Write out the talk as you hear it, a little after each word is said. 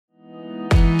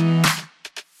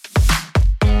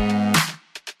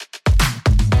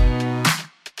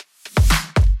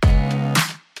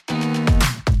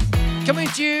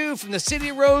to you from the City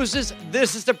of Roses.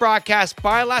 This is the broadcast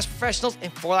by Lash Professionals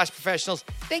and for Lash Professionals.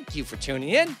 Thank you for tuning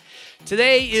in.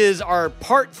 Today is our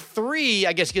part 3,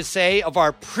 I guess you could say, of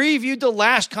our preview to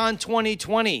LASHCON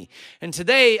 2020. And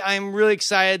today I'm really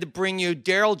excited to bring you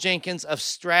Daryl Jenkins of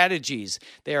Strategies.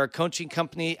 They are a coaching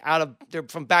company they're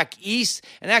from back east.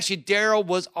 And actually, Daryl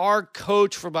was our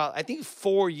coach for about, I think,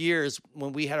 4 years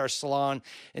when we had our salon,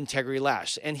 Integrity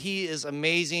Lash. And he is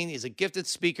amazing. He's a gifted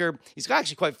speaker. He's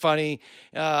actually quite funny.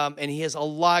 And he has a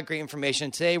lot of great information.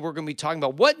 Today we're going to be talking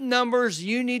about what numbers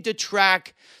you need to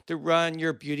track to run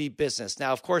your beauty business.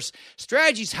 Now, of course,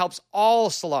 Strategies helps all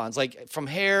salons, like from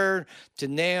hair to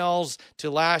nails to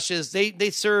lashes. They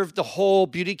serve the whole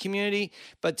beauty community.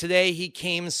 But today he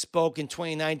came and spoke in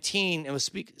 2019 and was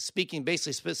speaking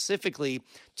basically specifically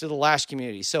to the lash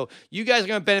community. So you guys are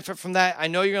going to benefit from that. I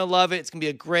know you're going to love it. It's going to be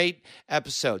a great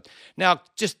episode. Now,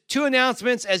 just 2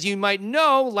 announcements. As you might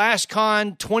know,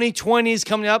 LashCon 2020 is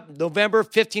coming up November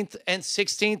 15th and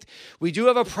 16th. We do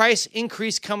have a price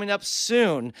increase coming up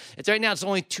soon. Right now, it's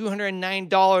only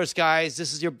 $209, guys.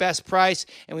 This is your best price,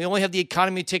 and we only have the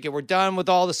economy ticket. We're done with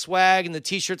all the swag and the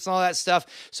t-shirts and all that stuff.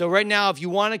 So right now, if you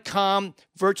want to come,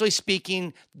 virtually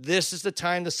speaking, this is the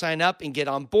time to sign up and get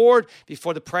on board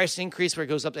before the price increase where it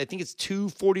goes up. I think it's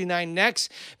 $249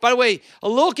 next. By the way, a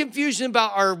little confusion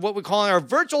about what we're calling our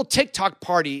virtual TikTok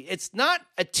party. It's not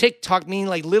a TikTok, meaning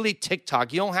like literally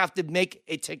TikTok. You don't have to make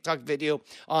a TikTok video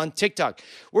on TikTok.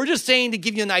 We're just saying to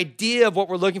give you an idea of what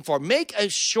we're looking for. Make a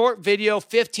short video,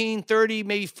 15, 30,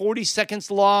 maybe 40 seconds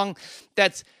long,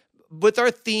 that's with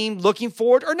our theme, looking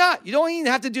forward or not. You don't even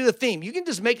have to do the theme. You can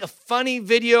just make a funny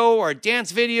video or a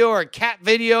dance video or a cat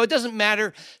video. It doesn't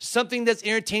matter. Something that's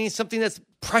entertaining, something that's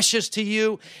precious to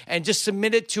you, and just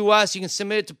submit it to us. You can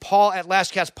submit it to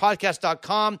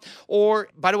paul@lashcastpodcast.com. Or,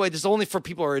 by the way, this is only for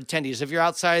people who are attendees. If you're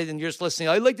outside and you're just listening,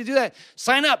 I'd like to do that.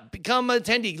 Sign up, become an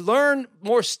attendee, learn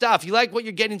more stuff. You like what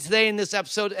you're getting today in this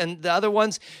episode and the other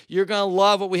ones, you're going to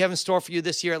love what we have in store for you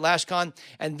this year at LashCon.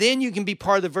 And then you can be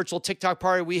part of the virtual TikTok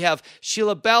party. We have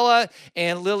Sheila Bella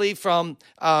and Lily from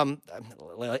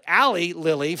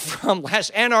Lily from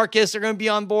Lash Anarchist are going to be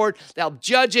on board. They'll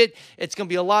judge it. It's going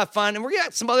to be a lot of fun. And we're going to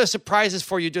have some other surprises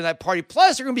for you during that party.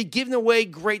 Plus, we're going to be giving away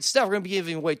great stuff. We're going to be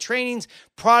giving away trainings,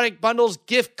 product bundles,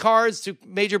 gift cards to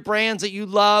major brands that you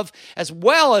love, as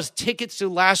well as tickets to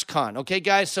LashCon. Okay,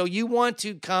 guys? So you want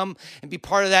to come and be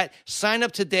part of that. Sign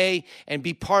up today and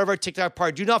be part of our TikTok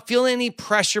party. Do not feel any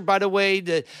pressure, by the way,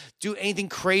 to do anything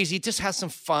crazy. Just have some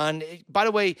fun. By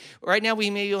the way, right now we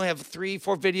maybe only have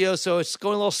 3-4 videos, so it's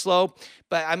going a little slow,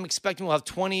 but I'm expecting we'll have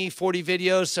 20, 40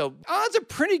 videos. So odds are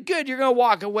pretty good. You're going to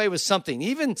walk away with something,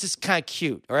 even just kind of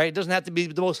cute, all right? It doesn't have to be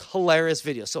the most hilarious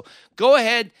video. So go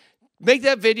ahead, make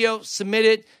that video, submit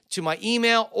it to my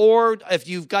email, or if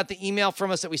you've got the email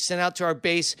from us that we sent out to our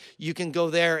base, you can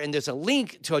go there, and there's a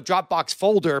link to a Dropbox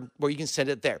folder where you can send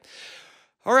it there.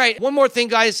 All right, one more thing,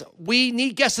 guys. We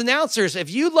need guest announcers. If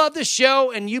you love this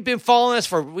show and you've been following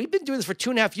us we've been doing this for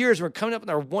 2.5 years. We're coming up on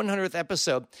our 100th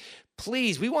episode.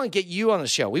 Please, we want to get you on the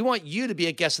show. We want you to be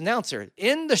a guest announcer.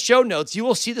 In the show notes, you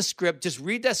will see the script. Just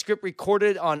read that script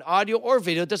recorded on audio or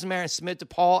video. It doesn't matter. Submit to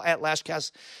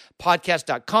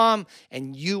paul@lashcastpodcast.com,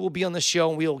 and you will be on the show,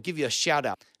 and we will give you a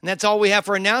shout-out. And that's all we have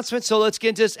for announcements. So let's get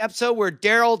into this episode where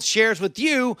Daryl shares with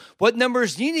you what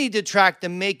numbers you need to track to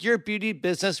make your beauty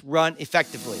business run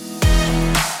effectively.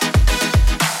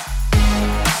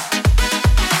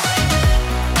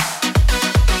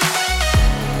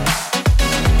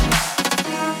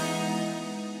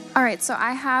 All right, so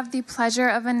I have the pleasure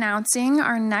of announcing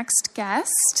our next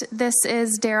guest. This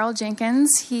is Daryl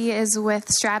Jenkins. He is with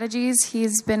Strategies.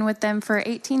 He's been with them for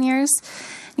 18 years.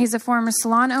 He's a former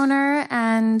salon owner,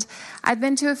 and I've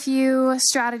been to a few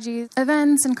Strategy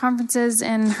events and conferences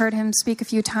and heard him speak a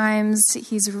few times.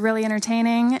 He's really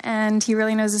entertaining, and he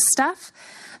really knows his stuff.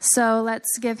 So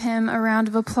let's give him a round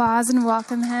of applause and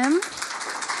welcome him.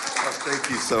 Oh, thank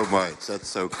you so much. That's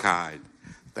so kind.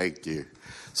 Thank you.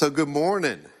 So good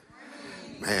morning.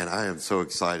 Man, I am so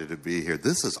excited to be here.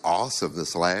 This is awesome.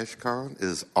 This LashCon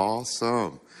is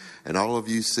awesome. And all of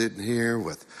you sitting here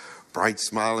with bright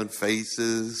smiling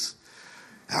faces,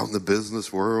 out in the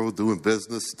business world, doing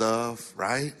business stuff,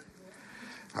 right?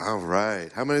 All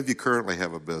right. How many of you currently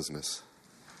have a business?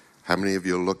 How many of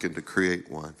you are looking to create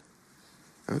one?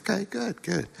 Okay,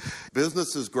 good.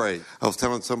 Business is great. I was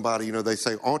telling somebody, they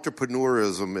say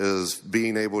entrepreneurism is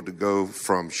being able to go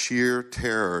from sheer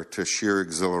terror to sheer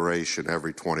exhilaration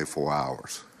every 24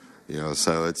 hours.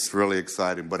 So it's really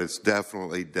exciting, but it's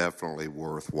definitely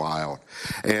worthwhile.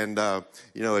 And, as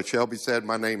Shelby said,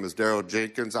 my name is Daryl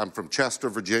Jenkins. I'm from Chester,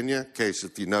 Virginia. In case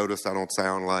if you notice, I don't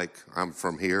sound like I'm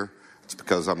from here. It's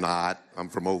because I'm not. I'm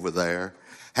from over there.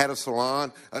 Had a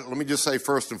salon. Let me just say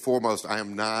first and foremost, I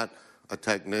am not a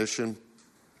technician.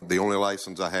 The only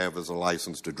license I have is a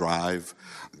license to drive.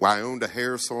 I owned a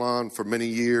hair salon for many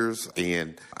years,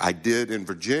 and I did in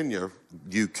Virginia.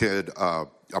 You could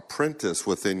apprentice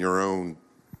within your own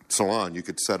salon. You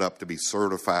could set up to be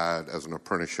certified as an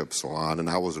apprenticeship salon, and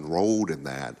I was enrolled in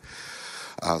that.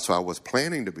 So I was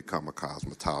planning to become a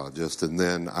cosmetologist, and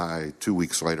then 2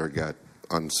 weeks later, got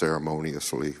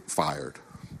unceremoniously fired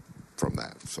from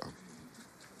that. So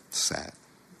it's sad.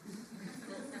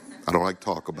 I don't like to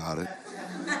talk about it.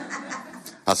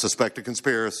 I suspect a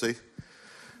conspiracy.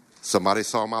 Somebody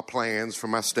saw my plans for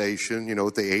my station,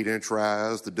 with the 8-inch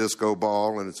rise, the disco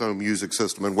ball, and its own music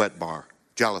system and wet bar.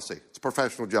 Jealousy. It's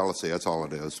professional jealousy. That's all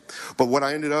it is. But what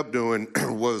I ended up doing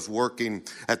was working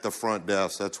at the front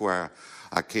desk. That's where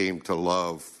I came to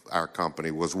love our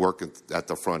company, was working at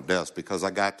the front desk, because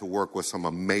I got to work with some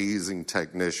amazing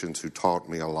technicians who taught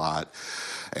me a lot,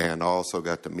 and I also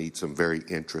got to meet some very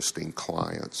interesting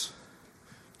clients.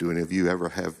 Do any of you ever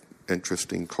have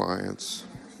interesting clients?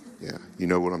 Yeah, you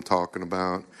know what I'm talking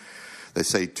about? They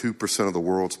say 2% of the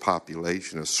world's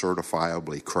population is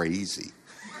certifiably crazy.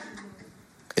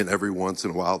 And every once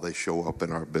in a while they show up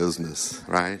in our business,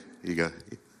 right? You go,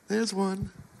 there's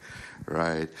one.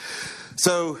 Right.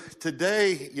 So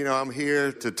today, I'm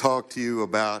here to talk to you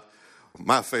about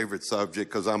my favorite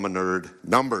subject, because I'm a nerd,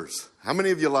 numbers. How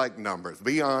many of you like numbers?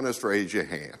 Be honest, raise your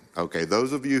hand. Okay,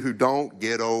 those of you who don't,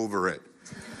 get over it.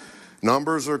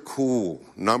 Numbers are cool.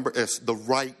 It's the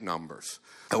right numbers.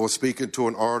 I was speaking to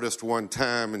an artist one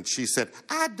time, and she said,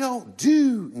 I don't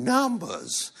do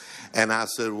numbers. And I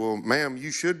said, well, ma'am,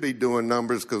 you should be doing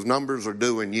numbers, because numbers are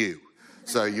doing you.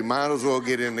 So you might as well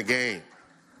get in the game.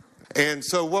 And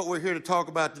so what we're here to talk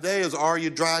about today is, are you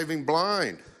driving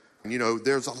blind?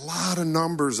 There's a lot of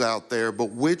numbers out there, but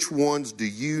which ones do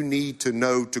you need to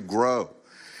know to grow?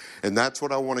 And that's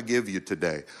what I want to give you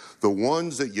today. The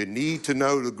ones that you need to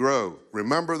know to grow.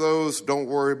 Remember those, don't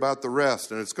worry about the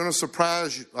rest. And it's going to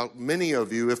surprise many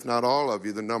of you, if not all of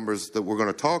you, the numbers that we're going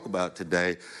to talk about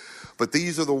today. But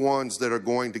these are the ones that are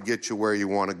going to get you where you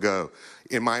want to go.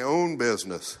 In my own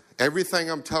business, everything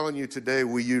I'm telling you today,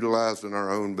 we utilized in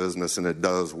our own business, and it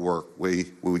does work. We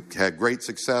had great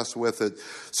success with it,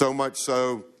 so much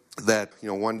so that,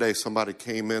 one day somebody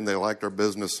came in, they liked our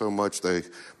business so much, they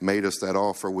made us that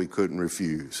offer we couldn't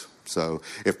refuse. So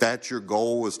if that's your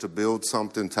goal, is to build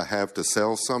something to have to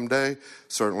sell someday,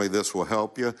 certainly this will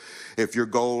help you. If your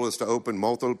goal is to open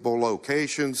multiple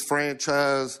locations,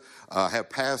 franchise, have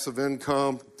passive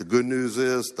income, the good news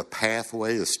is the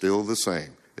pathway is still the same.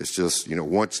 It's just,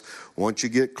 once you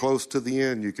get close to the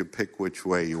end, you can pick which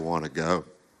way you want to go.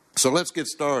 So let's get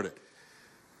started.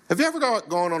 Have you ever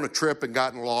gone on a trip and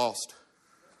gotten lost?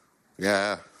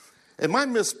 Yeah. In my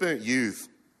misspent youth,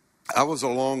 I was a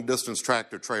long-distance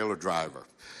tractor-trailer driver.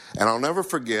 And I'll never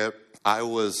forget, I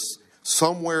was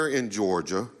somewhere in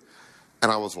Georgia,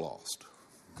 and I was lost.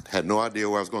 Had no idea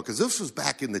where I was going, because this was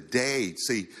back in the day.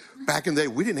 See, back in the day,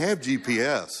 we didn't have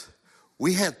GPS.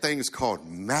 We had things called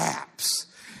maps,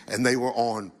 and they were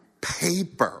on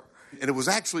paper. And it was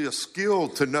actually a skill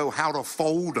to know how to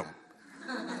fold them.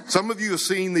 Some of you have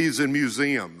seen these in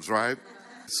museums, right?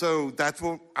 So that's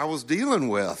what I was dealing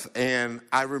with. And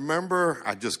I remember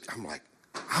I'm like,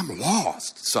 I'm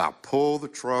lost. So I pull the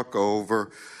truck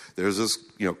over. There's this,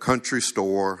 country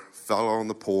store, fell on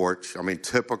the porch.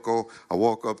 Typical. I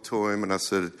walk up to him and I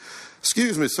said,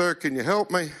 excuse me, sir, can you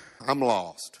help me? I'm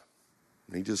lost.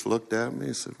 And he just looked at me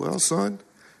and said, well, son,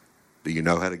 do you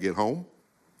know how to get home?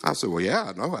 I said, well, yeah,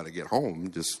 I know how to get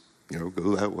home. Just,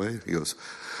 go that way. He goes,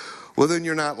 well, then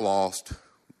you're not lost.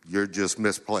 You're just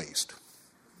misplaced.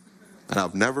 And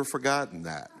I've never forgotten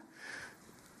that.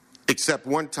 Except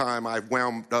one time I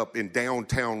wound up in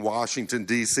downtown Washington,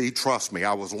 D.C. Trust me,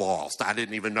 I was lost. I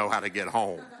didn't even know how to get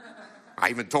home. I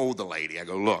even told the lady, I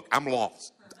go, look, I'm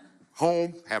lost.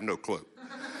 Home, have no clue.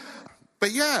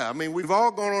 But yeah, we've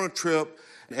all gone on a trip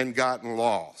and gotten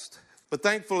lost. But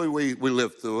thankfully we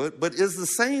lived through it. But is the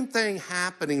same thing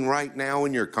happening right now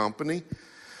in your company?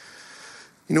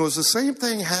 Is the same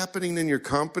thing happening in your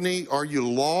company? Are you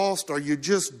lost? Are you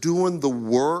just doing the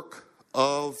work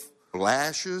of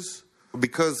lashes?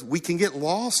 Because we can get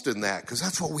lost in that, because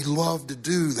that's what we love to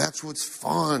do. That's what's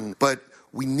fun. But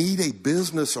we need a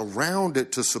business around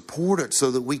it to support it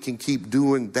so that we can keep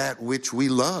doing that which we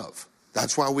love.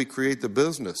 That's why we create the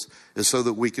business, is so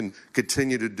that we can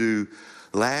continue to do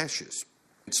lashes.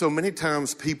 So many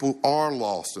times people are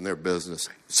lost in their business.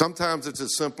 Sometimes it's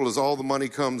as simple as all the money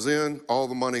comes in, all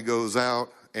the money goes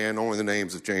out, and only the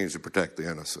names have changed to protect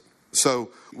the innocent.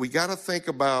 So we got to think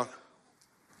about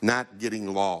not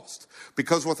getting lost.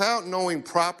 Because without knowing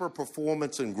proper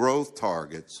performance and growth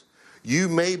targets, you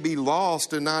may be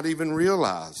lost and not even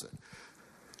realize it.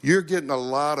 You're getting a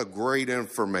lot of great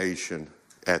information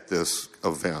at this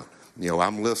event.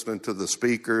 I'm listening to the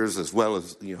speakers as well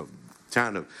as,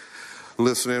 trying to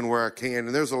listen in where I can.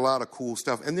 And there's a lot of cool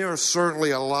stuff. And there are certainly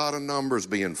a lot of numbers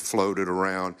being floated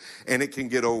around, and it can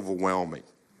get overwhelming.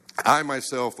 I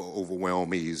myself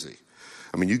overwhelm easy.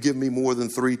 You give me more than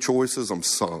 3 choices, I'm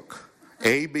sunk.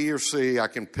 A, B, or C, I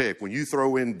can pick. When you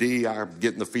throw in D, I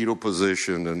get in the fetal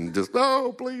position and just,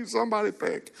 oh, please, somebody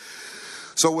pick.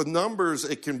 So with numbers,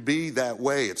 it can be that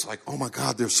way. It's like, oh my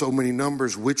God, there's so many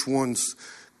numbers. Which ones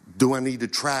do I need to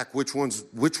track? Which one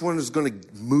is going to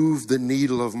move the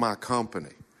needle of my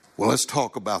company? Well, let's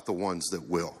talk about the ones that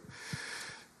will.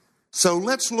 So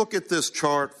let's look at this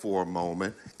chart for a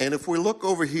moment. And if we look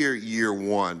over here at year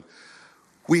 1,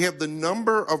 we have the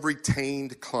number of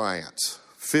retained clients,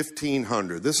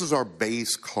 1,500. This is our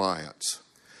base clients.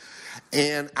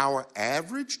 And our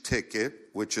average ticket,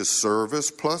 which is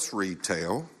service plus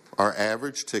retail, our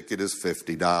average ticket is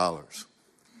 $50.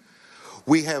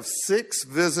 We have 6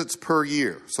 visits per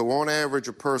year. So on average,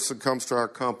 a person comes to our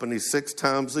company 6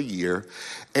 times a year.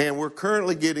 And we're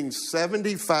currently getting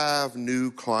 75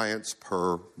 new clients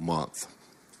per month.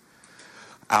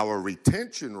 Our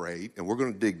retention rate, and we're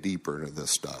going to dig deeper into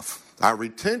this stuff. Our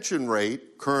retention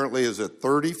rate currently is at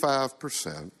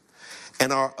 35%.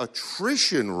 And our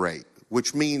attrition rate,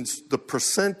 which means the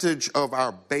percentage of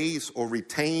our base or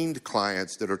retained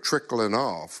clients that are trickling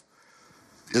off,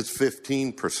 is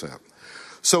 15%.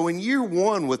 So in year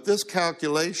 1, with this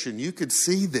calculation, you could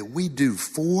see that we do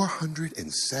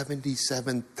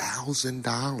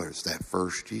 $477,000 that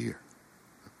first year.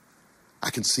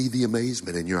 I can see the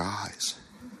amazement in your eyes.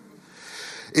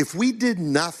 If we did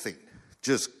nothing,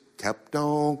 just kept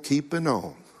on keeping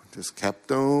on,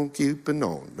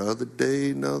 another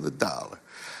day, another dollar.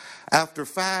 After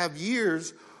 5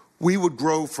 years, we would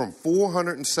grow from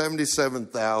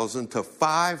 $477,000 to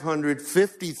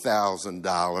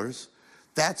 $550,000.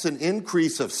 That's an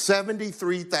increase of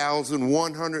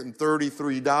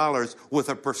 $73,133 with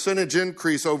a percentage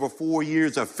increase over 4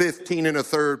 years of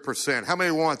 15.33%. How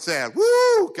many wants that?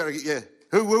 Woo! Can I get, yeah.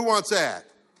 Who wants that?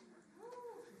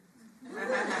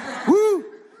 Woo!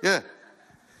 Yeah.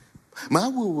 My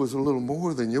woo was a little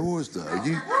more than yours, though.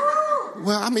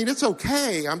 Well, it's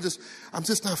okay. I'm just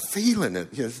not feeling it.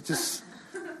 It's just.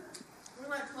 We're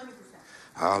like 20%.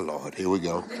 Oh Lord, here we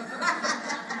go.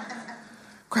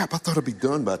 Crap! I thought I'd be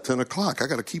done by 10 o'clock. I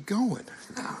got to keep going.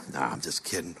 No, I'm just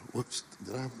kidding. Whoops!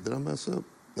 Did I mess up?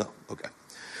 No. Okay.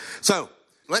 So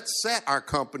let's set our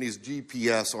company's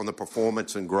GPS on the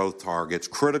performance and growth targets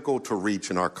critical to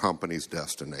reaching our company's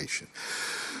destination.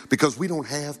 Because we don't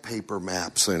have paper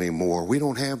maps anymore. We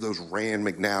don't have those Rand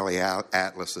McNally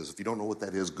atlases. If you don't know what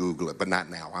that is, Google it, but not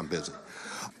now. I'm busy.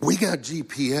 We got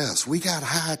GPS. We got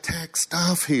high-tech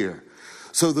stuff here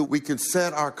so that we can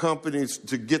set our companies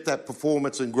to get that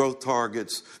performance and growth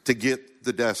targets to get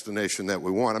the destination that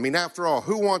we want. After all,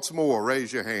 who wants more?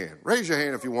 Raise your hand. Raise your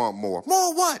hand if you want more.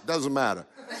 More what? Doesn't matter.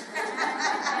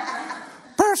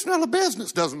 Personal or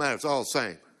business? Doesn't matter. It's all the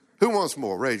same. Who wants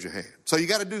more? Raise your hand. So you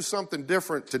got to do something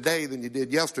different today than you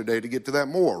did yesterday to get to that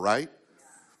more, right?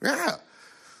 Yeah.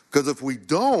 Because if we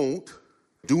don't,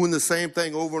 doing the same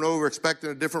thing over and over, expecting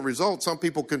a different result, some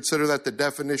people consider that the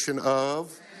definition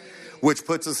of, which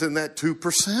puts us in that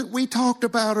 2% we talked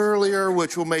about earlier,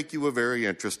 which will make you a very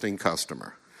interesting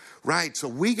customer. Right? So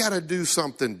we got to do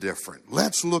something different.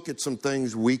 Let's look at some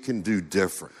things we can do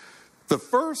different. The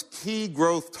first key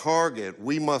growth target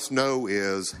we must know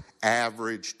is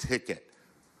average ticket.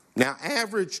 Now,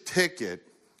 average ticket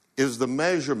is the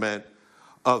measurement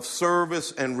of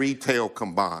service and retail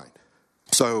combined.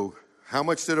 So how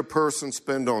much did a person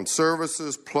spend on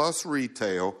services plus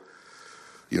retail,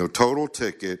 total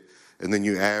ticket, and then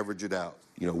you average it out.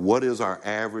 What is our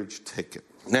average ticket?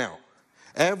 Now,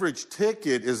 average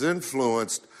ticket is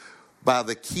influenced by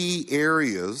some key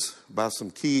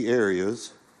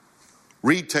areas.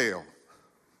 Retail,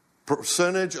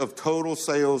 percentage of total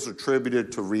sales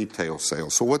attributed to retail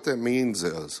sales. So what that means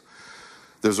is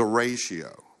there's a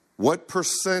ratio. What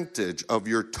percentage of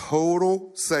your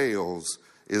total sales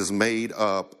is made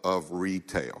up of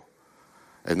retail?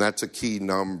 And that's a key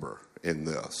number in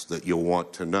this that you'll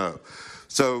want to know.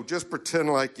 So just pretend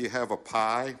like you have a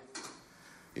pie.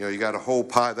 You got a whole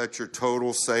pie, that's your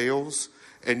total sales.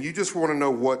 And you just want to know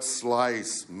what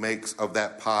slice of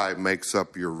that pie makes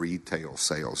up your retail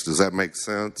sales. Does that make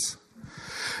sense?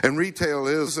 And retail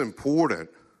is important.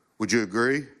 Would you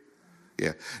agree?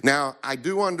 Yeah. Now, I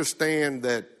do understand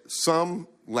that some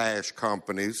lash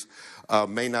companies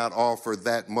may not offer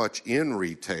that much in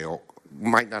retail,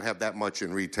 might not have that much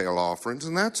in retail offerings,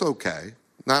 and that's okay.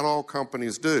 Not all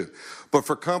companies do. But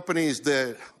for companies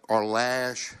that are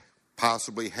lash,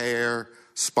 possibly hair,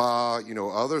 spa,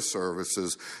 other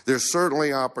services, there's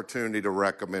certainly opportunity to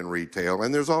recommend retail.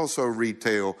 And there's also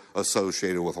retail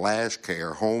associated with lash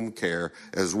care, home care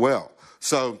as well.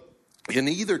 So in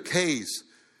either case,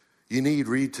 you need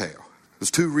retail.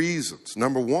 There's two reasons.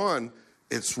 Number one,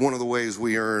 it's one of the ways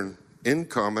we earn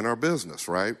income in our business,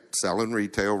 right? Selling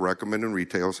retail, recommending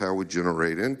retail is how we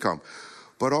generate income.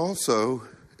 But also,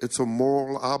 it's a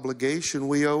moral obligation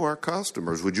we owe our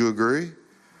customers. Would you agree?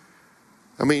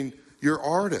 I mean, you're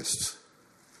artists.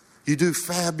 You do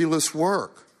fabulous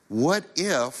work. What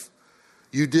if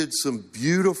you did some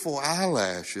beautiful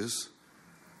eyelashes?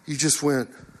 You just went,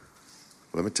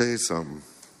 let me tell you something.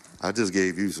 I just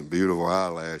gave you some beautiful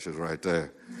eyelashes right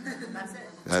there.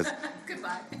 That's it.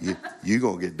 Goodbye. You're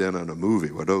going to get done in a movie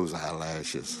with those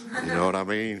eyelashes. You know what I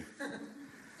mean?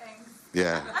 Thanks.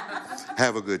 Yeah.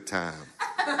 Have a good time.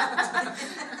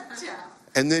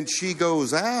 And then she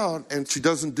goes out and she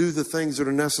doesn't do the things that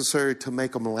are necessary to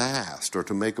make them last or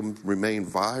to make them remain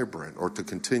vibrant or to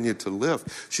continue to live.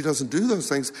 She doesn't do those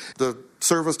things. The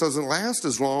service doesn't last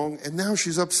as long, and now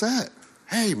she's upset.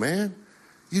 Hey, man,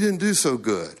 you didn't do so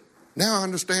good. Now I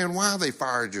understand why they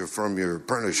fired you from your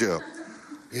apprenticeship.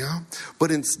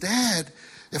 But instead,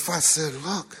 if I said,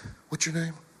 look, what's your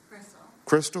name?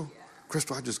 Crystal? Yeah.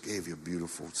 Crystal, I just gave you a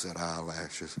beautiful set of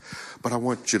eyelashes, but I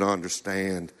want you to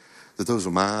understand that those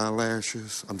are my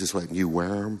eyelashes. I'm just letting you wear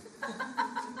them.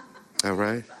 All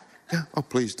right? Yeah, oh,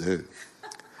 please do.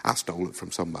 I stole it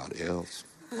from somebody else.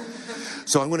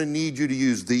 So I'm going to need you to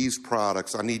use these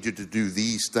products. I need you to do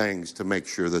these things to make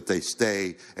sure that they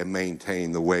stay and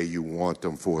maintain the way you want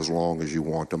them for as long as you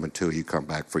want them until you come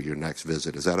back for your next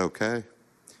visit. Is that okay?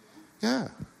 Yeah.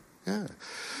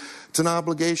 It's an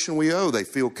obligation we owe. They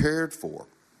feel cared for.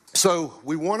 So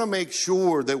we want to make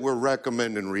sure that we're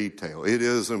recommending retail. It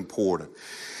is important.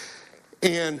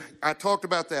 And I talked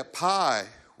about that pie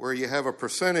where you have a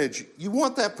percentage. You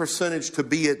want that percentage to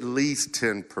be at least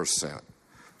 10%.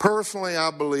 Personally,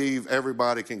 I believe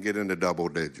everybody can get into double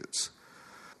digits.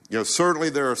 Certainly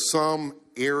there are some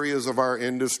areas of our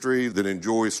industry that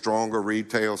enjoy stronger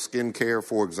retail. Skincare,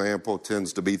 for example,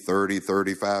 tends to be 30,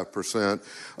 35%.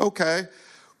 Okay,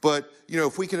 but,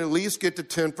 if we can at least get to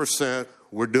 10%,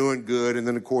 we're doing good. And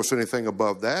then, of course, anything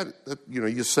above that,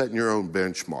 you're setting your own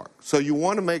benchmark. So you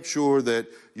want to make sure that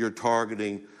you're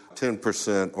targeting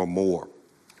 10% or more.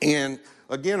 And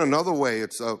again, another way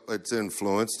it's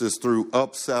influenced is through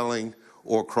upselling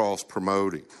or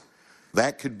cross-promoting.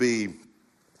 That could be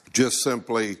just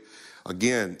simply,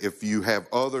 again, if you have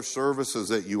other services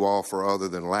that you offer other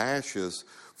than lashes.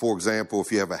 For example,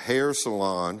 if you have a hair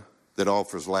salon that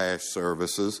offers lash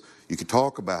services, you can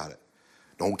talk about it.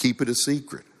 Don't keep it a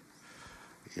secret.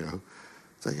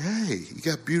 Say, hey, you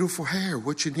got beautiful hair.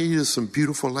 What you need is some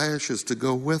beautiful lashes to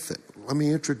go with it. Let me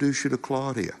introduce you to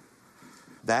Claudia.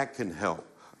 That can help.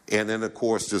 And then, of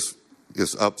course, just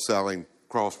upselling,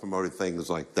 cross-promoting things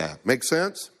like that. Make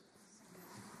sense?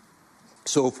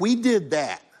 So if we did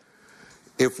that,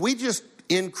 if we just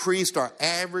increased our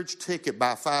average ticket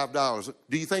by $5,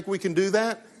 do you think we can do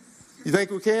that? You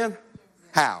think we can?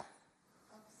 How?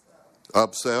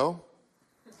 Upsell.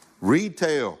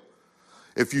 Retail.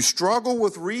 If you struggle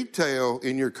with retail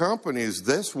in your companies,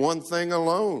 this one thing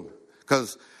alone,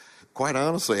 because quite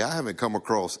honestly, I haven't come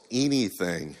across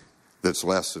anything that's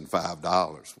less than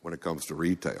 $5 when it comes to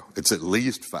retail. It's at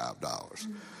least $5.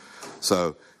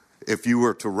 So if you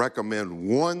were to recommend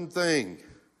one thing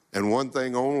and one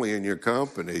thing only in your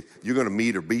company, you're going to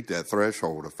meet or beat that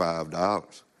threshold of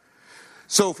 $5.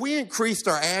 So if we increased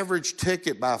our average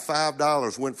ticket by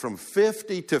 $5, went from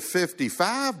 $50 to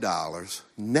 $55,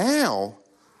 now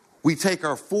we take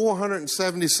our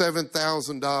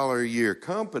 $477,000 a year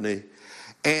company,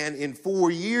 and in 4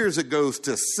 years it goes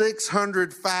to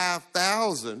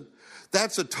 $605,000.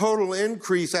 That's a total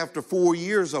increase after 4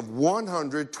 years of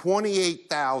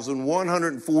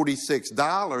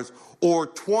 $128,146, or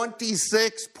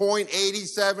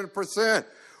 26.87%.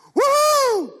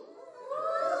 Woo!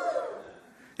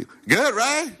 Good,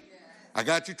 right? Yeah. I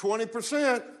got you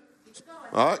 20%.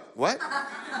 All right, what?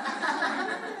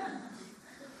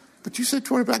 But you said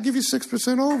 20%. I'll give you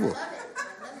 6% over.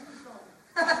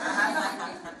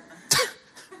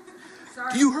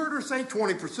 You heard her say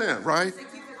 20%, right?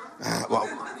 Well,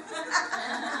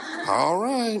 all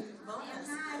right.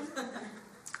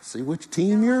 See which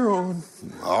team you're on.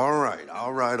 All right.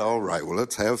 Well,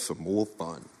 let's have some more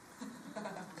fun.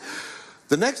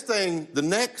 The next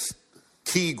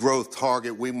key growth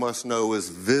target we must know is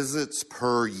visits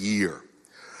per year.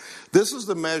 This is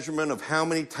the measurement of how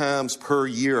many times per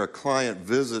year a client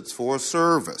visits for a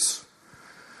service.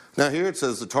 Now here it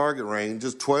says the target range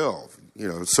is 12.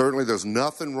 Certainly there's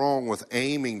nothing wrong with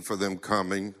aiming for them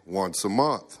coming once a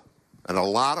month. And a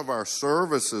lot of our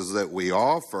services that we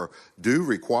offer do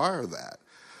require that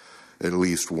at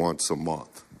least once a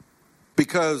month.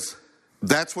 Because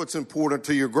that's what's important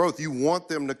to your growth. You want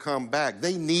them to come back.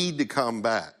 They need to come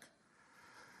back.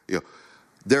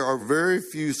 There are very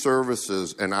few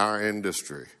services in our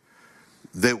industry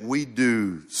that we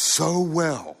do so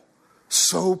well,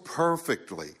 so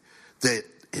perfectly, that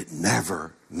it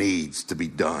never needs to be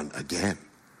done again,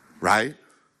 right?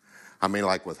 I mean,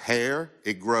 like with hair,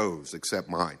 it grows, except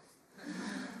mine.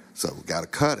 So we got to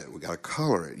cut it. We got to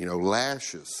color it.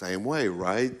 Lashes, same way,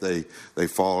 right? They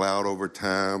fall out over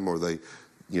time, or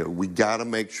we got to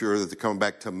make sure that they come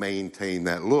back to maintain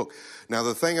that look. Now,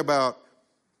 the thing about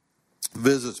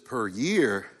visits per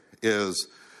year is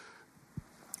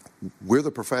we're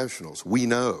the professionals. We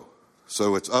know.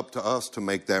 So it's up to us to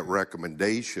make that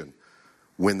recommendation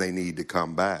when they need to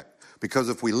come back. Because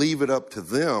if we leave it up to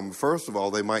them, first of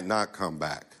all, they might not come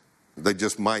back. They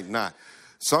just might not.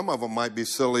 Some of them might be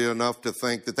silly enough to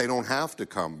think that they don't have to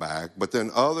come back, but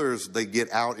then others, they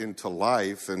get out into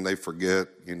life and they forget,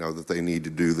 that they need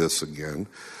to do this again.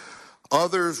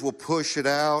 Others will push it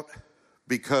out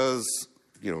because,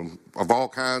 of all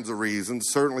kinds of reasons.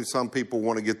 Certainly some people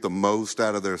want to get the most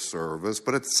out of their service,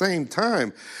 but at the same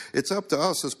time, it's up to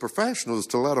us as professionals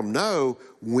to let them know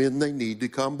when they need to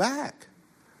come back,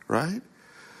 right?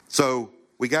 So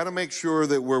we got to make sure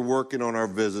that we're working on our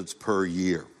visits per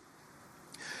year.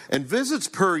 And visits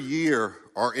per year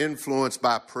are influenced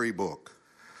by pre-book.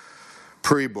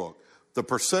 Pre-book. The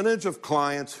percentage of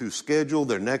clients who schedule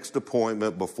their next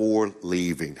appointment before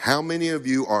leaving. How many of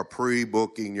you are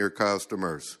pre-booking your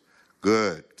customers?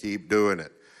 Good. Keep doing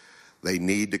it. They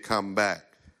need to come back.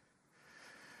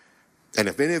 And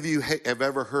if any of you have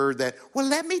ever heard that, well,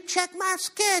 let me check my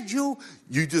schedule,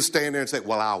 you just stand there and say,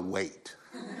 well, I'll wait.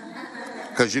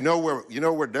 Because you know where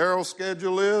Daryl's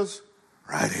schedule is?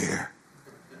 Right here.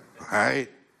 Right?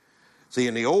 See,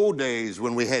 in the old days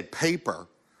when we had paper,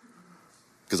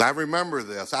 because I remember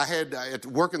this, I had to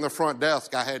work in the front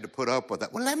desk, I had to put up with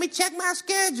that. Well, let me check my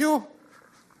schedule.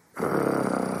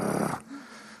 Because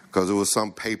it was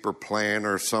some paper plan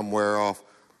or somewhere off.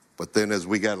 But then as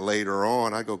we got later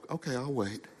on, I go, okay, I'll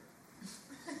wait.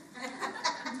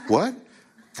 What?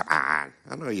 Come on.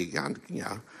 I know you,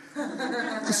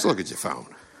 just look at your phone.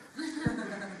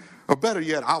 Or better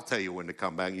yet, I'll tell you when to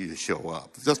come back and you just show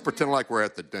up. Just pretend like we're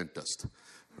at the dentist,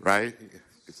 right?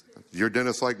 Your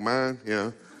dentist like mine?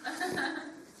 Yeah.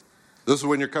 This is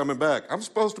when you're coming back. I'm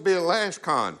supposed to be at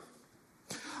LASHCON.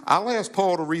 I'll ask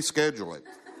Paul to reschedule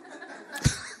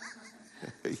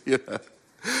it.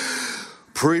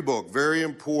 Pre-book, very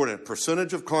important.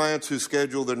 Percentage of clients who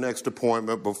schedule their next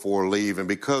appointment before leaving.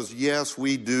 Because, yes,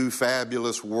 we do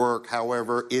fabulous work.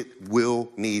 However, it will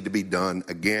need to be done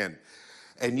again.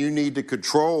 And you need to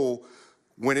control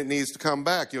when it needs to come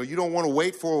back. You don't want to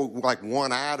wait for like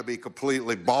one eye to be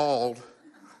completely bald.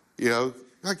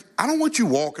 Like, I don't want you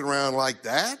walking around like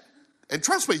that. And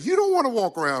trust me, you don't want to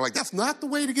walk around like that's not the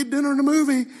way to get dinner in a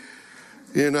movie.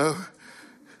 You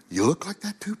look like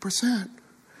that 2%.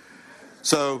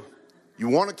 So you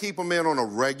want to keep them in on a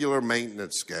regular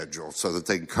maintenance schedule so that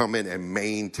they can come in and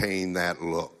maintain that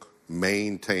look.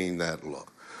 Maintain that look.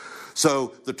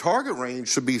 So the target range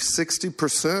should be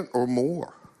 60% or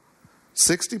more.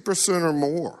 60% or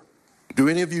more. Do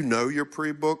any of you know your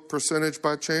pre-book percentage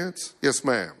by chance? Yes,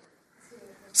 ma'am.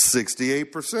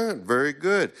 68%. Very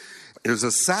good. There's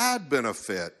a side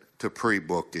benefit to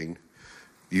pre-booking.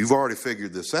 You've already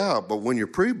figured this out, but when you're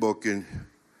pre-booking,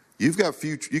 you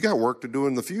got work to do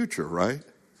in the future, right?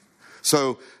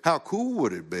 So how cool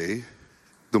would it be?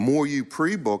 The more you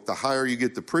pre-book, the higher you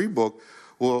get the pre-book.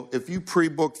 Well, if you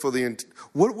pre-booked for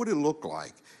what would it look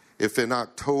like if in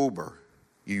October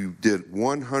you did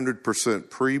 100%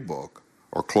 pre-book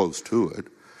or close to it?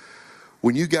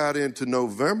 When you got into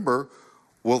November,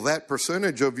 well, that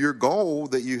percentage of your goal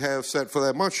that you have set for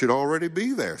that month should already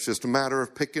be there. It's just a matter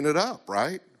of picking it up,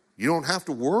 right? You don't have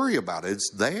to worry about it.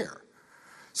 It's there.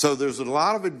 So there's a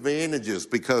lot of advantages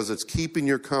because it's keeping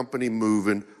your company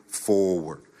moving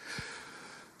forward.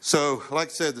 So, like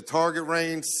I said, the target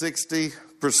range,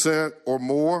 60% or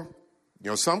more.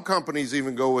 Some companies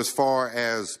even go as far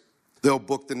as they'll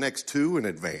book the next 2 in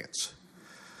advance.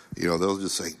 They'll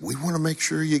just say, we want to make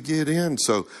sure you get in.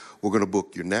 So we're going to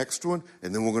book your next one,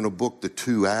 and then we're going to book the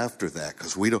 2 after that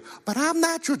because we don't. But I'm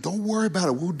not sure. Don't worry about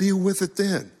it. We'll deal with it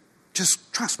then.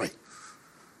 Just trust me.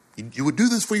 You would do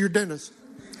this for your dentist.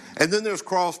 And then there's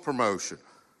cross-promotion.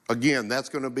 Again, that's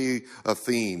going to be a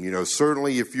theme.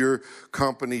 Certainly if your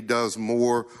company does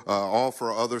more,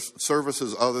 offer other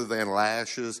services other than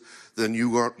lashes, then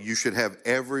you should have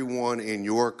everyone in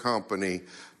your company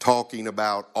talking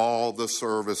about all the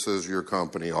services your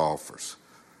company offers.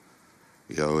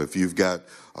 If you've got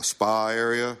a spa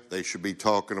area, they should be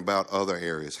talking about other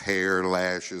areas. Hair,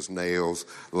 lashes, nails.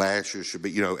 Lashes should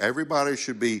be, everybody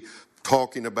should be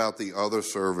talking about the other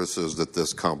services that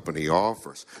this company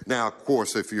offers. Now, of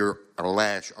course, if you're a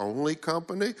lash-only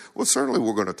company, well, certainly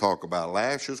we're going to talk about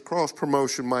lashes.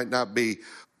 Cross-promotion might not be,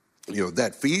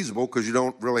 that feasible because you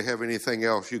don't really have anything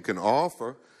else you can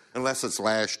offer unless it's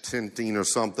lash tinting or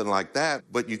something like that.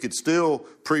 But you could still,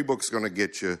 pre-book's going to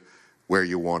get you where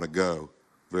you want to go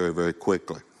very, very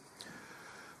quickly.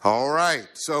 All right,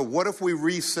 so what if we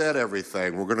reset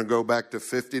everything? We're going to go back to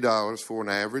 $50 for an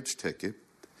average ticket.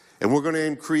 And we're going to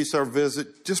increase our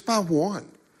visit just by one.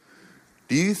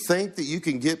 Do you think that you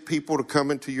can get people to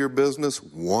come into your business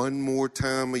one more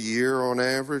time a year on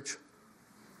average?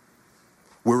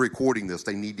 We're recording this.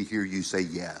 They need to hear you say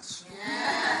yes.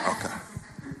 Okay.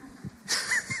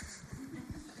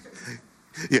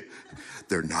 Yeah,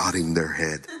 they're nodding their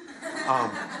head.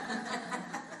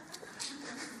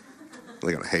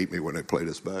 They're going to hate me when they play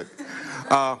this back.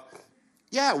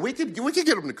 Yeah, we could get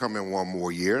them to come in one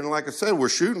more year. And like I said, we're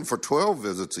shooting for 12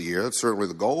 visits a year. That's certainly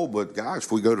the goal. But gosh,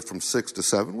 if we go from 6 to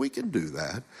 7, we can do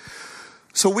that.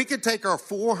 So we could take our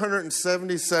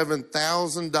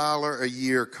 $477,000 a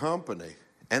year company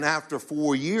and after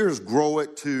 4 years grow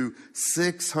it to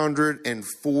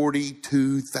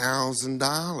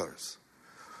 $642,000.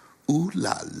 Ooh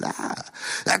la la.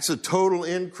 That's a total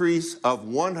increase of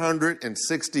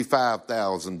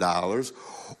 $165,000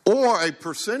 or a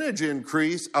percentage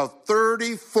increase of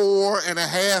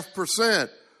 34.5%.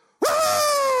 Woo!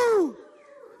 I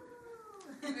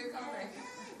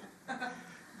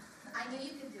knew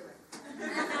you could do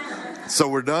it. So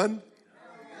we're done?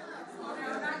 No,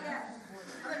 not yet.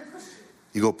 I'm going to push you.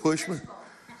 You go push me?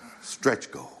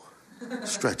 Stretch goal.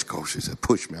 Stretch goal. She said,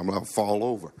 push me. I'm going to fall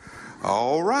over.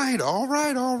 All right.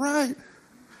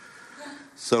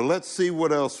 So let's see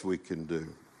what else we can do.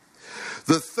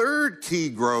 The third key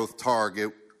growth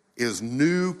target is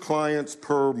new clients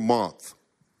per month.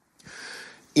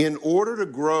 In order to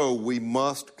grow, we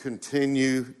must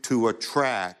continue to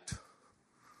attract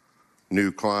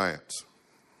new clients.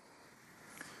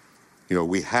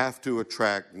 We have to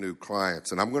attract new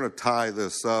clients. And I'm going to tie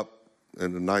this up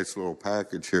in a nice little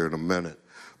package here in a minute.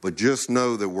 But just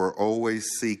know that we're always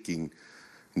seeking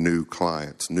new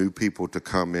clients, new people to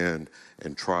come in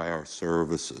and try our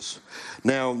services.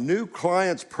 Now, new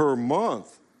clients per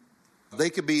month,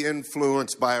 they could be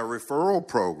influenced by a referral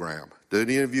program. Do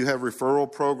any of you have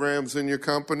referral programs in your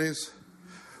companies?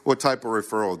 What type of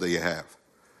referral do you have?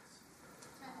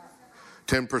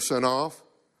 10% off?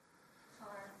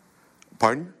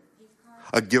 Pardon?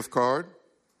 A gift card?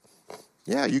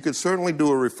 Yeah, you could certainly do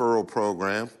a referral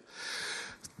program.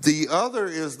 The other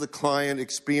is the client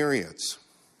experience.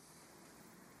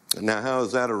 Now, how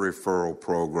is that a referral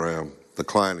program, the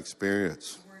client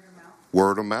experience? Word of mouth.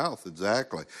 Word of mouth,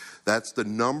 exactly. That's the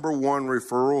number one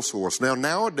referral source. Now,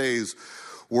 nowadays,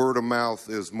 word of mouth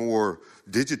is more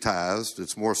digitized,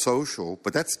 it's more social,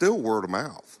 but that's still word of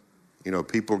mouth.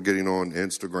 People getting on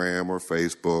Instagram or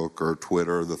Facebook or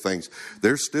Twitter, the things,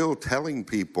 they're still telling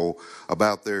people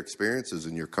about their experiences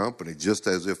in your company, just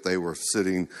as if they were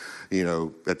sitting,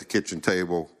 at the kitchen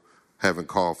table having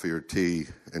coffee or tea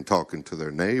and talking to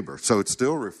their neighbor. So it's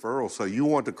still referral. So you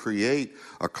want to create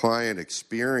a client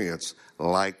experience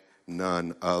like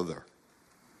none other.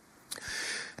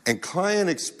 And client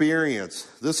experience,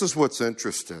 this is what's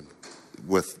interesting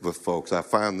with folks. I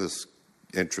find this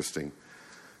interesting.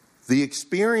 The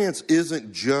experience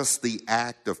isn't just the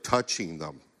act of touching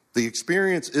them. The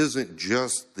experience isn't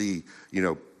just the,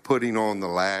 putting on the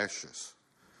lashes.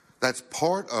 That's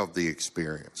part of the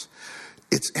experience.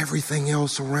 It's everything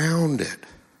else around it.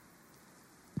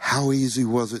 How easy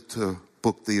was it to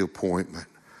book the appointment?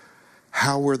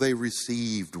 How were they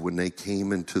received when they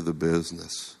came into the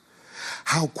business?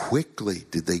 How quickly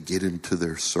did they get into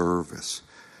their service?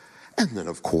 And then,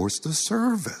 of course, the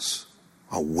service.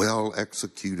 A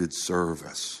well-executed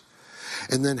service.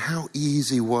 And then how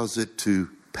easy was it to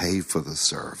pay for the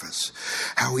service?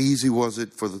 How easy was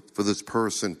it for this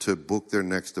person to book their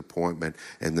next appointment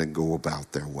and then go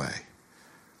about their way?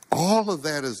 All of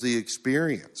that is the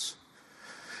experience.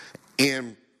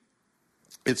 And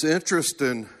it's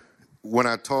interesting when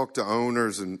I talk to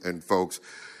owners and folks,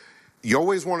 you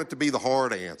always want it to be the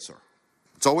hard answer.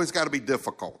 It's always got to be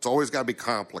difficult. It's always got to be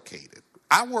complicated.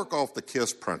 I work off the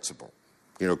KISS principle.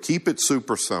 Keep it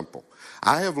super simple.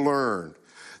 I have learned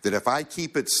that if I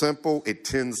keep it simple, it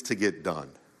tends to get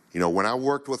done. When I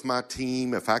worked with my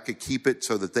team, if I could keep it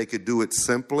so that they could do it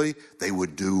simply, they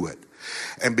would do it.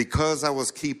 And because I was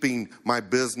keeping my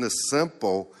business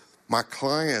simple, my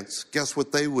clients, guess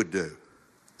what they would do?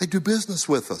 They do business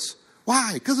with us.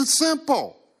 Why? Because it's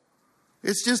simple.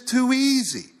 It's just too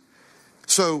easy.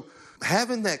 So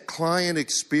having that client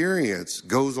experience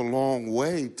goes a long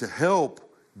way to help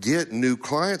get new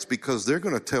clients, because they're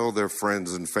going to tell their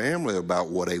friends and family about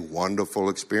what a wonderful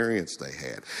experience they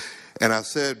had. And I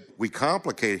said, we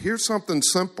complicate it. Here's something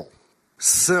simple.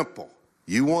 Simple.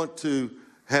 You want to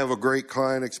have a great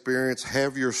client experience,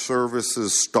 have your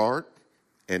services start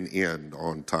and end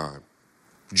on time.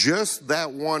 Just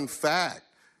that one fact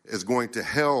is going to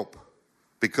help,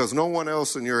 because no one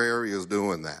else in your area is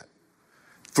doing that.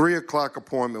 3 o'clock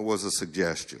appointment was a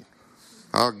suggestion.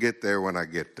 I'll get there when I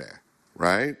get there,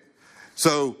 right?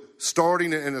 So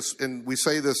starting, and we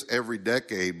say this every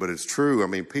decade, but it's true. I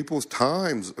mean, people's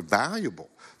time's valuable.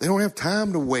 They don't have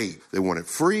time to wait. They want it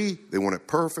free, they want it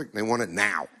perfect, they want it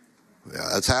now. Yeah,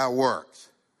 that's how it works.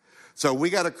 So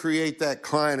we got to create that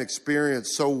client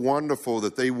experience so wonderful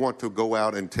that they want to go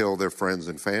out and tell their friends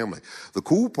and family. The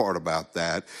cool part about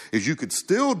that is you could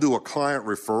still do a client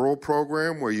referral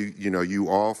program where you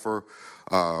offer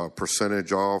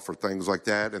percentage off or things like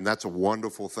that, and that's a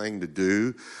wonderful thing to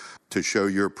do to show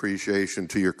your appreciation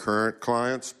to your current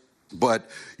clients. But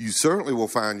you certainly will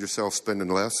find yourself spending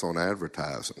less on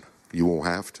advertising. You won't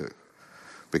have to,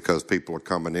 because people are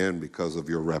coming in because of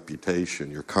your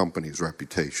reputation, your company's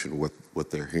reputation,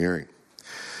 what they're hearing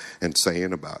and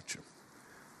saying about you.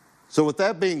 So with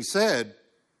that being said,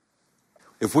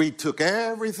 if we took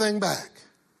everything back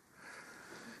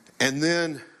and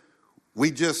then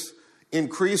we just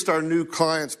increased our new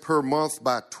clients per month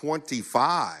by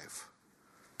 25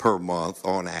 per month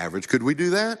on average, could we do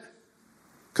that?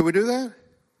 Could we do that?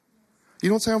 You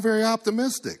don't sound very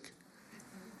optimistic.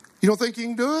 You don't think you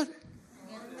can do it?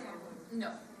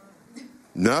 No.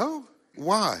 No?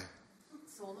 Why?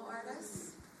 Solo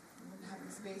artists wouldn't have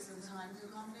the space and time to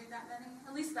accommodate that many.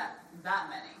 At least that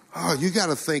many. Oh, you got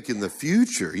to think in the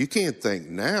future. You can't think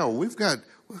now. We've got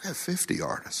 50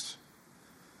 artists.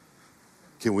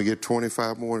 Can we get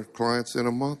 25 more clients in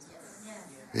a month?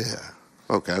 Yes. Yeah.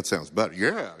 Okay, that sounds better.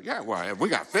 Yeah. Well, we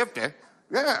got 50.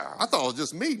 Yeah, I thought it was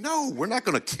just me. No, we're not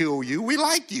going to kill you. We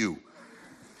like you.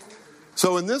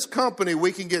 So in this company,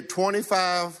 we can get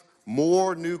 25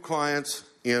 more new clients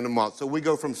in a month. So we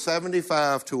go from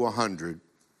 75 to 100.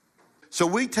 So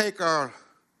we take our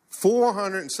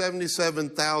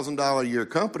 $477,000 a year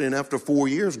company, and after 4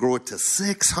 years, grow it to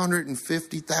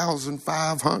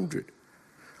 $650,500.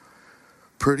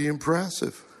 Pretty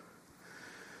impressive.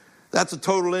 That's a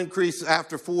total increase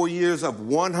after 4 years of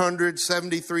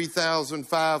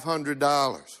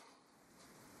 $173,500.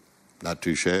 Not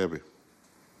too shabby.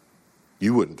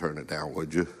 You wouldn't turn it down,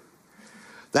 would you?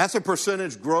 That's a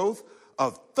percentage growth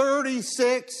of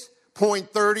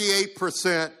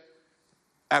 36.38%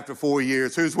 after 4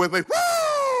 years. Who's with me?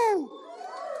 Woo!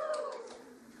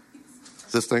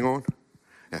 Is this thing on?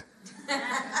 Yeah.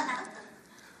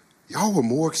 Y'all were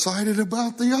more excited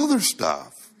about the other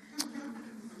stuff.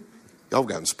 Y'all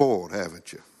gotten spoiled,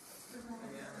 haven't you?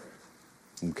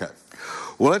 Okay.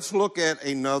 Well, let's look at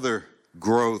another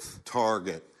growth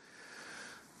target.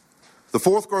 The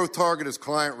fourth growth target is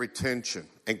client retention.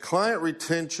 And client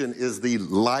retention is the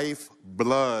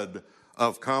lifeblood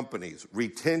of companies.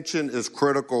 Retention is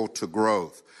critical to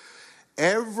growth.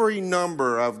 Every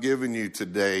number I've given you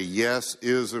today, yes,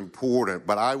 is important,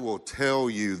 but I will tell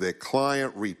you that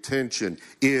client retention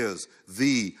is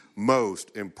the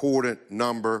most important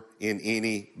number in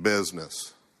any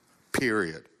business,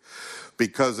 period.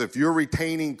 Because if you're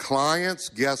retaining clients,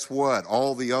 guess what?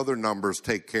 All the other numbers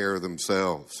take care of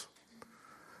themselves.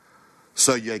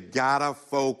 So you gotta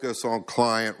focus on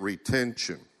client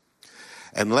retention.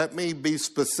 And let me be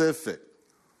specific.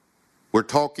 We're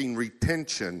talking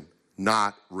retention,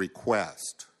 not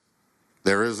request.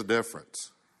 There is a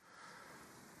difference.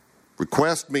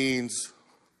 Request means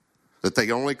that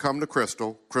they only come to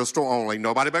Crystal only,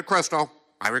 nobody but Crystal.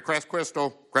 I request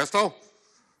Crystal.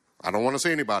 I don't want to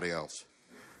see anybody else.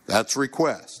 That's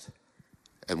request.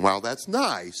 And while that's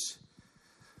nice,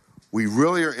 we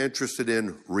really are interested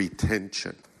in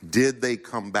retention. Did they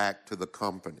come back to the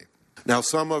company? Now,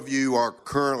 some of you are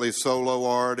currently solo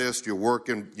artists. You're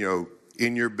working,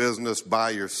 in your business by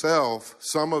yourself.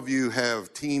 Some of you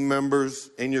have team members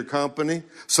in your company.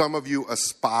 Some of you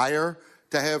aspire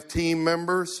to have team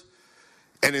members.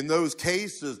 And in those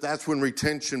cases, that's when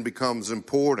retention becomes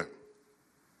important.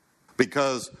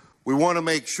 because we want to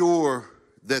make sure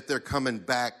that they're coming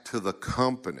back to the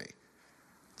company.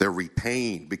 They're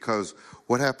retained, because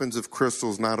what happens if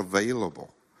Crystal's not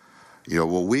available?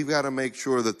 Well, we've got to make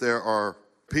sure that there are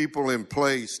people in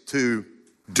place to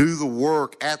do the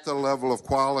work at the level of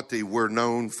quality we're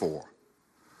known for.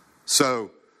 So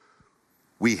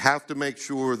we have to make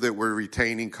sure that we're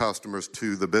retaining customers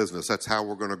to the business. That's how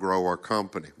we're going to grow our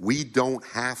company. We don't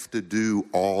have to do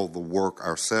all the work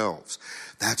ourselves.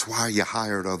 That's why you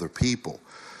hired other people,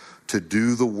 to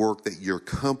do the work that your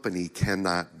company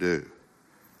cannot do.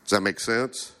 Does that make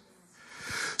sense?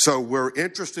 So we're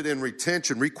interested in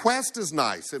retention. Request is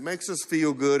nice. It makes us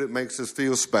feel good. It makes us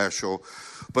feel special.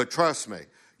 But trust me,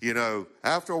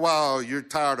 after a while, you're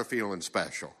tired of feeling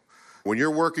special. When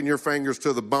you're working your fingers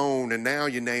to the bone and now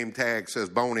your name tag says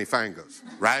bony fingers,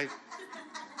 right?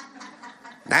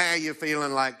 Now you're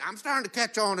feeling like, I'm starting to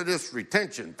catch on to this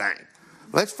retention thing.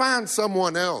 Let's find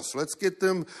someone else. Let's get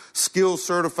them skill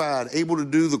certified, able to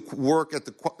do the work at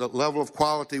the level of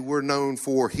quality we're known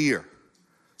for here,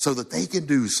 so that they can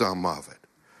do some of it.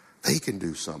 They can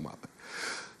do some of it.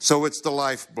 So it's the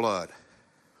lifeblood.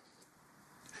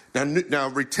 Now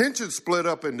retention split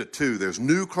up into two. There's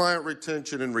new client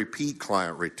retention and repeat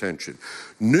client retention.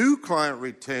 New client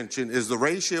retention is the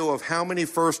ratio of how many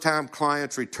first-time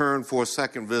clients return for a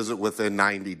second visit within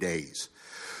 90 days.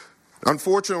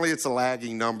 Unfortunately, it's a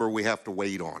lagging number. We have to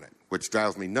wait on it, which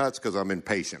drives me nuts because I'm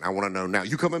impatient. I want to know now.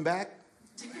 You coming back?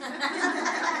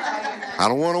 I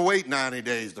don't want to wait 90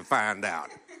 days to find out.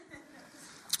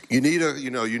 You need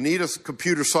a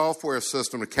computer software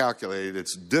system to calculate it.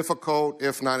 It's difficult,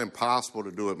 if not impossible,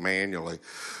 to do it manually.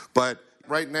 But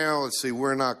right now, let's see,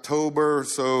 we're in October,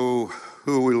 so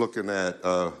who are we looking at?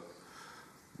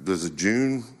 Is it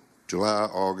June, July,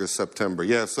 August, September?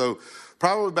 Yeah, so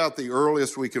probably about the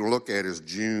earliest we can look at is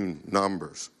June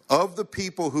numbers. Of the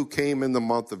people who came in the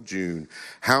month of June,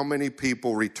 how many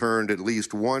people returned at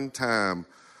least one time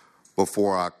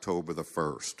before October the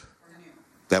 1st?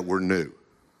 That were new.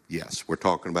 Yes, we're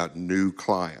talking about new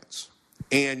clients.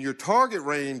 And your target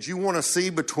range, you want to see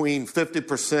between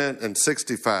 50% and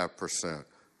 65%.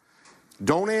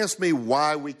 Don't ask me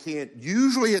why we can't.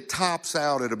 Usually it tops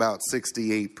out at about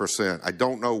 68%. I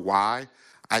don't know why.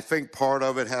 I think part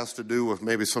of it has to do with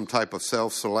maybe some type of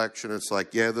self-selection. It's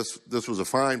like, yeah, this was a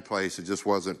fine place. It just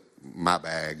wasn't my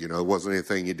bag. It wasn't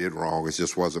anything you did wrong. It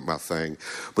just wasn't my thing.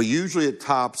 But usually it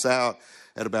tops out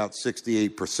at about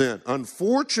 68%.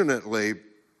 Unfortunately,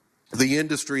 the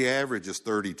industry average is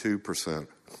 32%.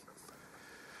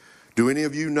 Do any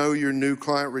of you know your new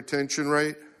client retention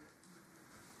rate?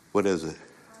 What is it?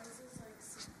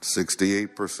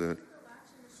 68%.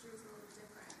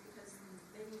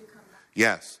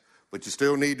 Yes, but you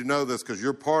still need to know this because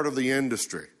you're part of the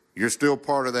industry. You're still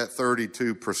part of that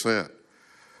 32%.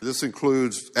 This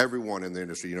includes everyone in the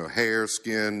industry, hair,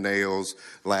 skin, nails,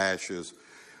 lashes.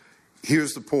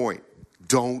 Here's the point.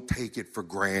 Don't take it for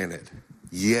granted.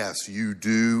 Yes, you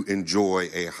do enjoy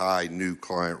a high new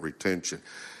client retention.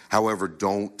 However,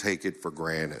 don't take it for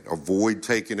granted. Avoid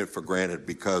taking it for granted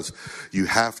because you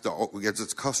have to, because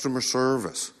it's customer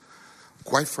service.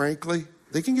 Quite frankly,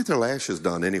 they can get their lashes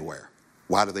done anywhere.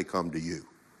 Why do they come to you?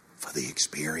 For the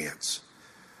experience.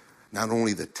 Not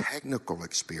only the technical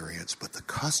experience, but the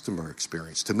customer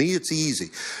experience. To me, it's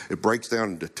easy. It breaks down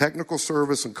into technical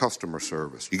service and customer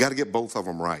service. You got to get both of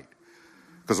them right.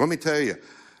 Because let me tell you,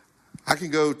 I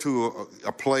can go to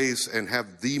a place and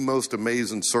have the most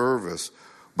amazing service,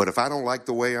 but if I don't like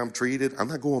the way I'm treated, I'm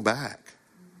not going back.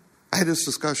 I had this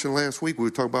discussion last week. We were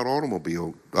talking about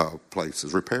automobile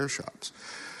places, repair shops.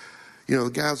 The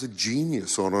guy's a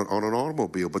genius on an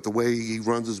automobile, but the way he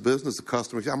runs his business, the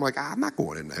customers, I'm like, I'm not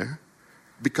going in there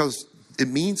because it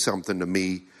means something to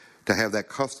me to have that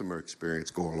customer experience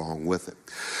go along with it.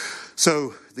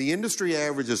 So the industry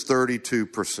average is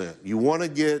 32%. You want to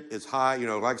get as high,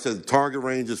 like I said, the target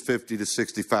range is 50 to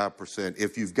 65%.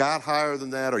 If you've got higher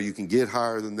than that or you can get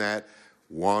higher than that,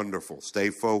 wonderful. Stay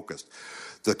focused.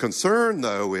 The concern,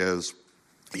 though, is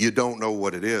you don't know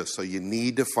what it is. So you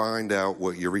need to find out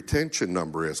what your retention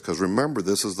number is. Because remember,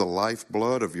 this is the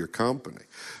lifeblood of your company.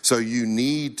 So you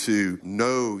need to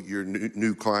know your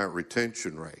new client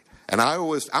retention rate. And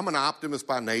I'm an optimist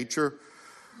by nature.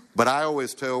 But I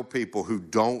always tell people who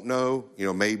don't know,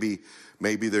 maybe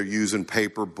they're using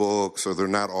paper books or they're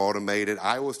not automated.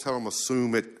 I always tell them,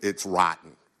 assume it's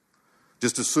rotten.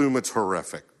 Just assume it's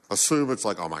horrific. Assume it's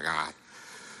like, oh my God.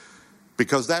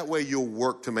 Because that way you'll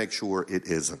work to make sure it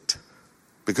isn't.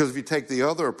 Because if you take the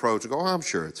other approach and go, I'm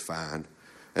sure it's fine.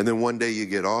 And then one day you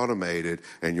get automated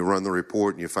and you run the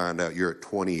report and you find out you're at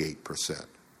 28%.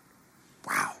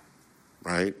 Wow.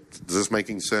 right? Is this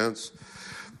making sense?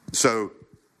 So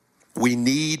we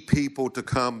need people to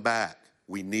come back.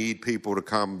 We need people to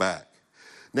come back.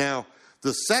 Now,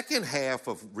 the second half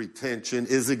of retention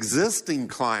is existing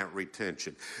client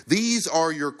retention. These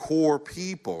are your core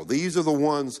people. These are the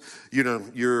ones,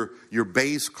 your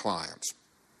base clients.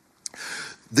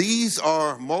 These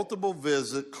are multiple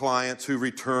visit clients who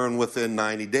return within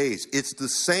 90 days. It's the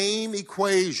same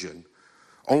equation,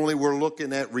 only we're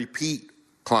looking at repeat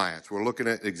clients. We're looking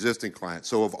at existing clients.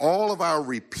 So of all of our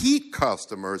repeat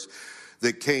customers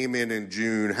that came in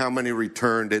June, how many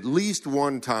returned at least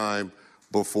one time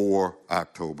before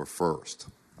October 1st?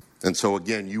 And so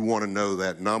again, you want to know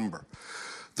that number.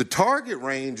 The target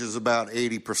range is about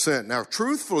 80%. Now,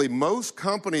 truthfully, most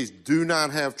companies do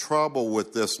not have trouble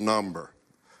with this number.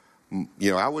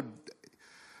 I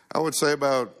would say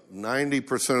about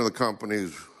 90% of the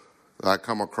companies I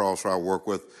come across or I work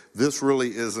with, this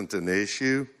really isn't an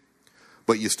issue,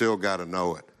 but you still got to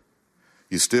know it.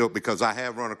 Because I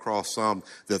have run across some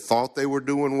that thought they were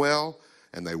doing well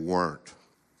and they weren't.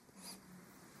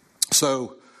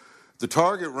 So the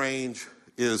target range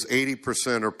is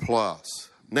 80% or plus.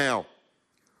 Now,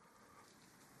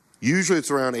 usually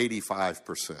it's around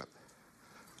 85%.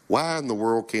 Why in the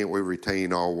world can't we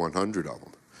retain all 100 of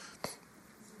them?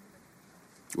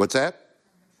 What's that?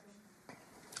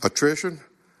 Attrition?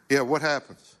 Yeah, what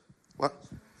happens? What?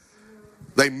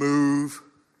 They move.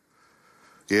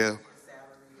 Yeah.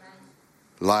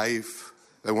 Life.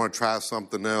 They want to try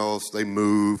something else. They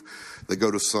move. They go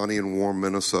to sunny and warm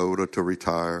Minnesota to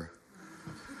retire.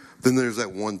 Then there's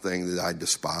that one thing that I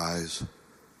despise.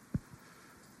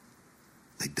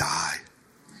 They die.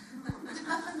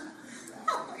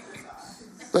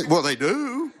 Well, they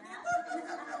do.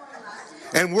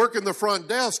 And working the front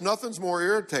desk, nothing's more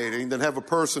irritating than have a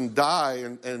person die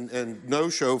and no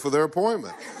show for their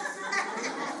appointment.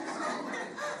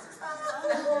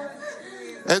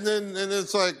 And then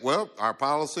it's like, well, our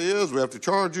policy is we have to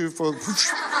charge you for...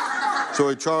 So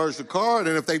we charge the card,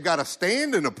 and if they've got a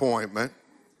standing appointment,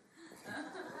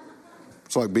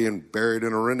 it's like being buried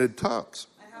in a rented tux.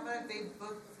 And how about if they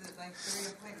book like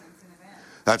 3 appointments in advance?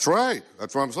 That's right.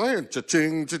 That's what I'm saying.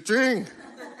 Cha-ching, cha-ching.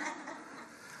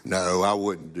 No, I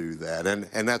wouldn't do that.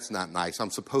 And that's not nice.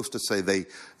 I'm supposed to say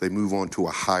they move on to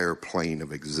a higher plane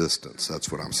of existence.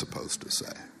 That's what I'm supposed to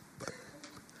say. But,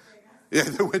 yeah,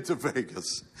 they went to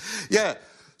Vegas. Yeah.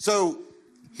 So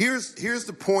here's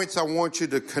the points I want you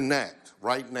to connect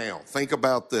right now. Think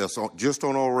about this, just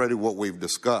on already what we've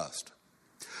discussed.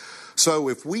 So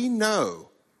if we know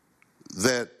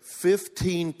that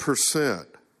 15%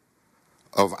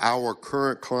 of our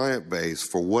current client base,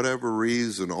 for whatever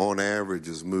reason, on average,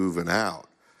 is moving out,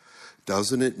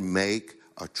 doesn't it make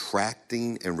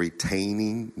attracting and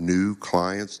retaining new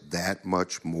clients that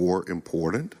much more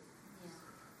important?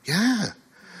 Yeah.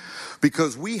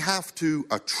 Because we have to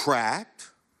attract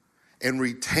and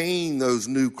retain those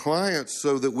new clients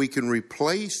so that we can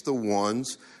replace the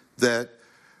ones that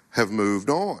have moved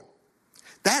on.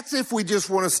 That's if we just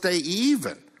want to stay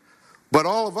even. But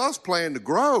all of us plan to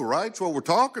grow, right? That's what we're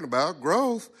talking about,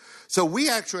 growth. So we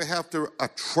actually have to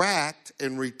attract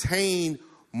and retain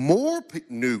more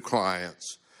new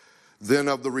clients than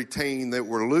of the retain that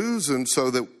we're losing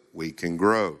so that we can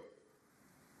grow.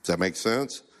 Does that make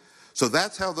sense? So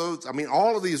that's how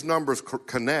all of these numbers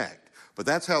connect. But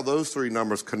that's how those 3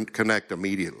 numbers connect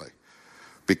immediately.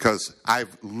 Because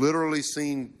I've literally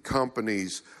seen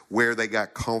companies where they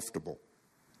got comfortable.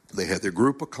 They had their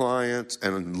group of clients,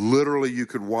 and literally you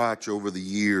could watch over the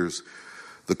years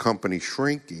the company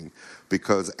shrinking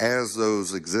because as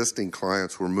those existing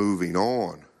clients were moving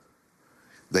on,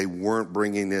 they weren't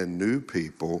bringing in new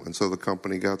people, and so the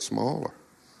company got smaller.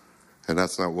 And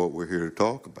that's not what we're here to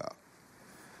talk about.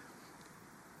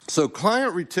 So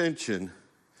client retention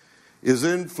is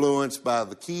influenced by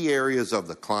the key areas of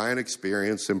the client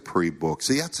experience and pre-book.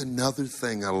 See, that's another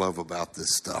thing I love about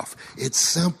this stuff. It's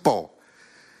simple.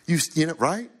 You know,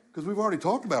 right? Because we've already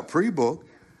talked about pre-book.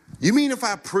 You mean if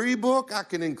I pre-book, I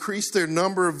can increase their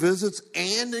number of visits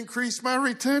and increase my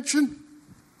retention?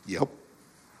 Yep.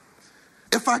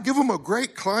 If I give them a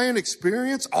great client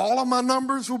experience, all of my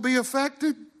numbers will be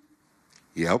affected?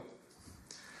 Yep.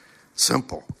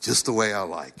 Simple. Just the way I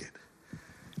like it.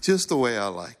 Just the way I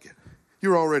like it.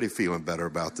 You're already feeling better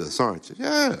about this, aren't you?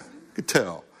 Yeah, could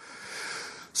tell.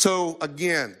 So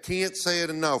again, can't say it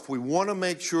enough. We want to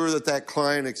make sure that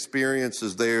client experience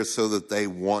is there so that they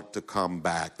want to come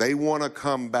back. They want to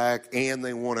come back and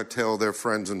they want to tell their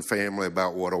friends and family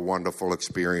about what a wonderful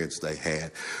experience they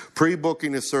had.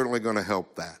 Pre-booking is certainly going to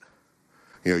help that.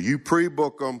 You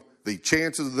pre-book them, the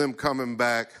chances of them coming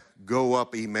back go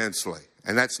up immensely.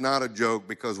 And that's not a joke,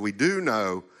 because we do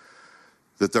know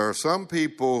that there are some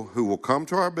people who will come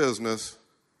to our business,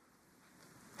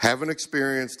 have an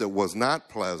experience that was not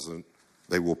pleasant.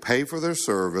 They will pay for their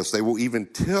service. They will even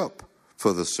tip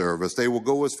for the service. They will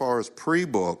go as far as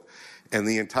pre-book, and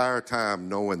the entire time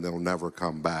knowing they'll never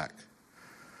come back.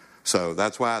 So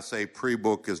that's why I say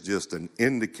pre-book is just an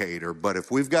indicator. But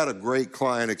if we've got a great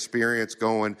client experience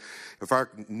going, if our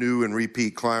new and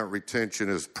repeat client retention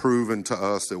is proven to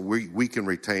us that we can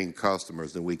retain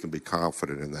customers, then we can be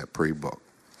confident in that pre-book.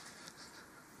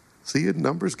 See, the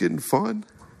numbers getting fun?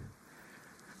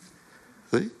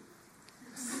 See?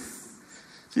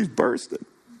 She's bursting.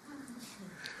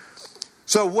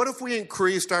 So what if we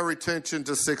increased our retention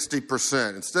to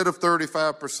 60%? Instead of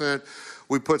 35%,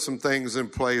 we put some things in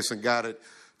place and got it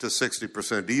to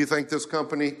 60%. Do you think this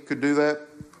company could do that?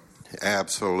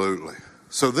 Absolutely.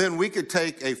 So then we could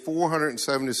take a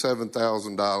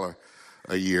 $477,000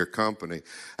 a year company.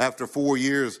 After 4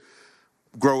 years,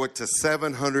 grow it to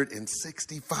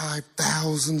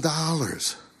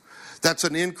 $765,000. That's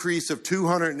an increase of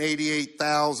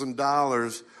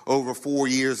 $288,000 over 4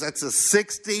 years. That's a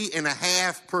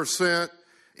 60.5%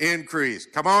 increase.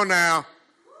 Come on now.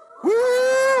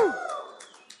 Woo!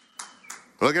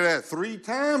 Look at that. 3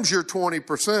 times your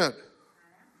 20%.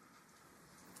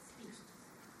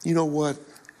 You know what?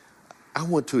 I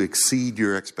want to exceed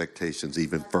your expectations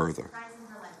even further.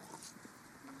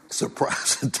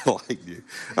 Surprise and delight you.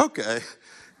 Okay.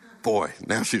 Boy,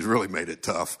 now she's really made it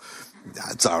tough.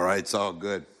 It's all right. It's all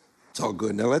good. It's all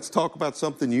good. Now let's talk about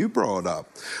something you brought up.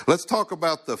 Let's talk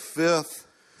about the fifth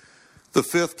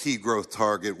key growth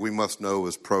target we must know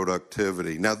is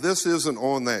productivity. Now this isn't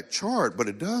on that chart, but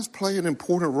it does play an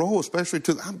important role, especially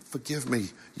to, forgive me,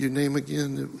 your name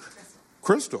again?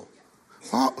 Crystal.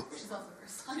 Oh,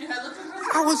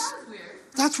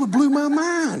 that's what blew my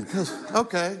mind.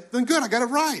 Okay, then good, I got it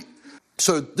right.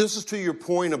 So this is to your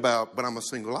point about, but I'm a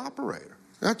single operator.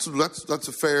 That's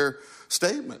a fair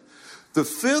statement. The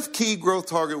fifth key growth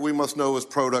target we must know is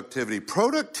productivity.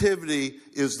 Productivity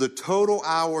is the total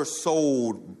hours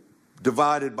sold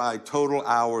divided by total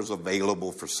hours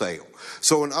available for sale.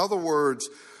 So in other words,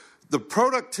 the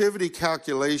productivity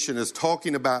calculation is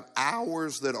talking about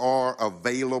hours that are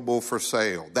available for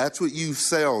sale. That's what you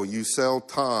sell. You sell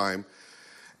time,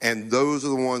 and those are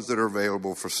the ones that are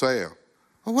available for sale.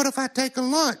 Well, what if I take a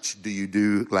lunch? Do you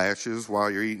do lashes while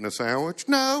you're eating a sandwich?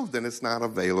 No, then it's not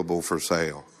available for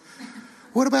sale.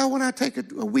 What about when I take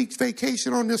a week's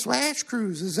vacation on this lash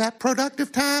cruise? Is that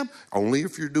productive time? Only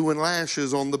if you're doing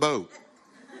lashes on the boat.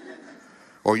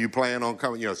 Or you plan on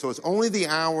coming, so it's only the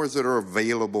hours that are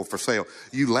available for sale.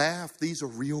 You laugh, these are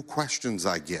real questions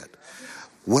I get.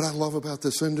 What I love about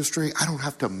this industry, I don't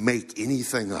have to make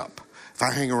anything up. If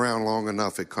I hang around long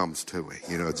enough, it comes to me.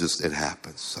 It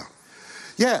happens. So,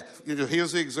 yeah,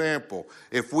 here's the example.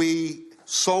 If we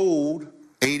sold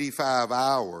 85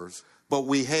 hours, but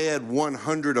we had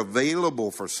 100 available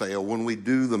for sale, when we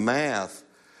do the math,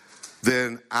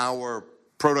 then our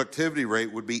productivity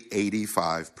rate would be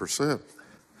 85%.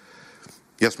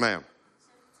 Yes, ma'am.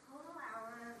 So total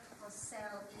hour for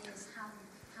sale is how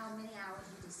many hours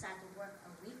you decide to work a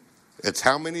week? It's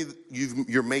how many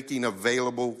you're making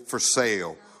available for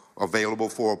sale, available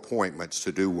for appointments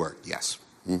to do work. Yes.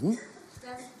 Mm-hmm.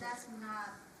 That's not.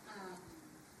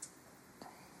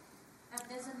 That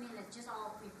doesn't mean it's just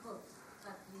all pre-booked.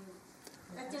 But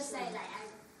let's just say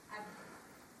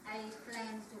I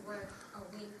plan to work a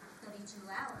week 32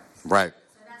 hours. Right. So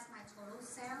that's my total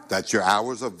sale. That's your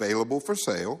hours available for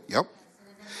sale. Yep. Okay, so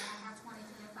then I have 20 to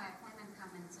 25 appointments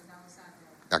coming, so those are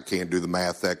the. I can't do the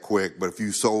math that quick, but if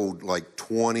you sold like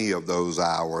 20 of those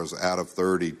hours out of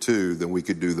 32, then we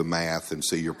could do the math and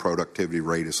see your productivity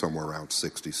rate is somewhere around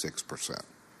 66%. Does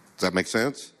that make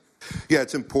sense? Yeah,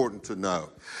 it's important to know.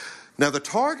 Now, the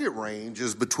target range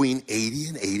is between 80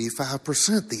 and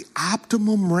 85%. The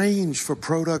optimum range for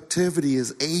productivity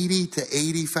is 80 to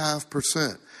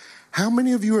 85%. How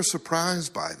many of you are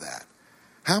surprised by that?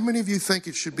 How many of you think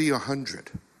it should be 100?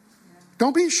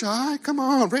 Don't be shy. Come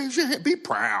on, raise your hand. Be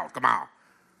proud. Come on.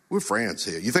 We're friends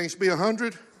here. You think it should be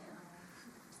 100?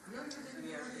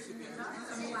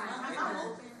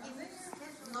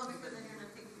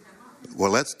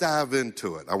 Well, let's dive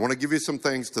into it. I want to give you some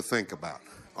things to think about.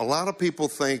 A lot of people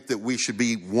think that we should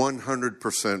be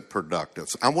 100% productive.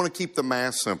 So I want to keep the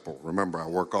math simple. Remember, I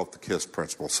work off the KISS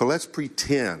principle. So let's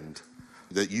pretend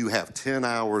that you have 10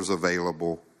 hours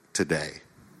available today,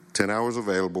 10 hours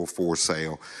available for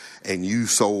sale, and you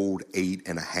sold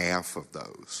 8.5 of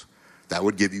those. That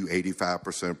would give you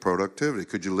 85% productivity.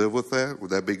 Could you live with that?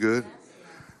 Would that be good?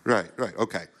 Right,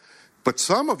 okay. But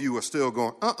some of you are still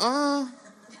going,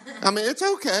 I mean, it's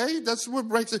okay. That's what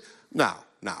breaks it. No.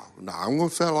 I'm going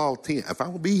to sell all 10. If I'm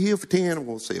going to be here for 10, I'm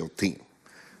going to sell 10.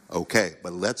 Okay,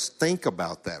 but let's think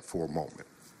about that for a moment.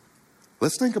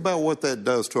 Let's think about what that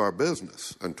does to our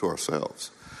business and to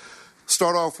ourselves.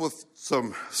 Start off with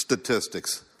some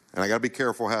statistics. And I got to be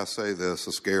careful how I say this.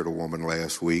 I scared a woman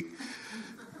last week.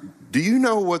 Do you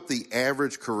know what the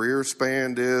average career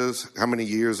span is? How many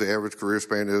years the average career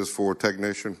span is for a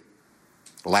technician?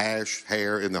 Lash,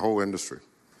 hair, in the whole industry?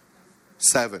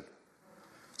 7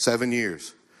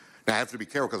 years. Now, I have to be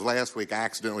careful because last week I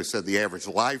accidentally said the average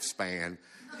lifespan.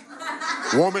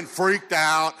 Woman freaked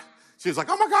out. She was like,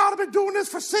 oh, my God, I've been doing this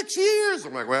for 6 years.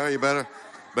 I'm like, well, you better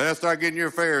start getting your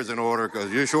affairs in order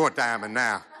because you're short timing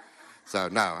now. So,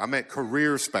 no, I meant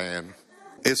career span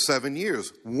is 7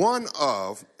 years.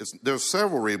 There's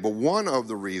several reasons, but one of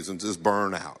the reasons is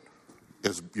burnout.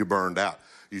 You're burned out.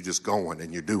 You're just going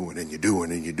and you're doing and you're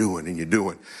doing and you're doing and you're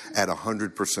doing at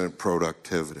 100%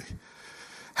 productivity.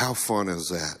 How fun is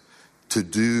that? To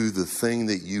do the thing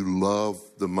that you love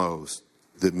the most,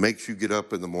 that makes you get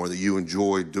up in the morning, that you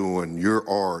enjoy doing, your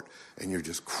art, and you're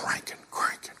just cranking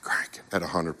at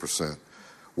 100%.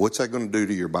 What's that going to do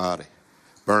to your body?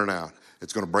 Burnout.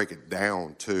 It's going to break it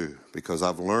down, too, because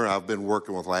I've been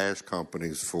working with lash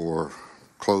companies for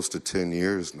close to 10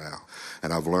 years now,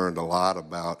 and I've learned a lot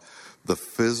about the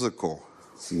physical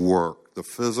work, the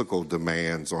physical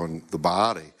demands on the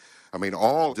body. I mean,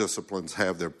 all disciplines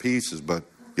have their pieces, but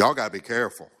y'all got to be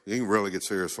careful. You can really get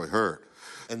seriously hurt.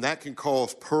 And that can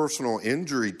cause personal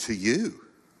injury to you.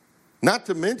 Not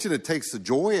to mention it takes the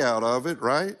joy out of it,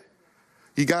 right?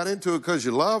 You got into it because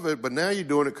you love it, but now you're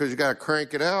doing it because you got to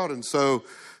crank it out, and so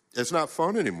it's not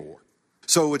fun anymore.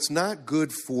 So it's not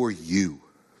good for you,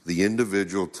 the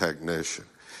individual technician.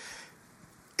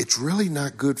 It's really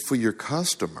not good for your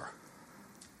customer.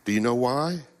 Do you know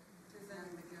why?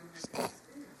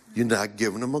 You're not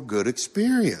giving them a good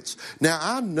experience. Now,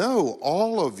 I know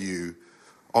all of you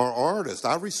are artists.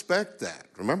 I respect that.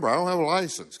 Remember, I don't have a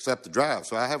license except to drive,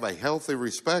 so I have a healthy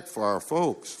respect for our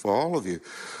folks, for all of you.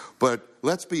 But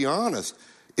let's be honest,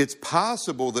 it's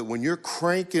possible that when you're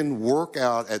cranking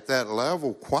workout at that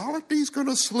level, quality's going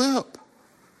to slip.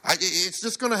 It's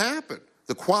just going to happen.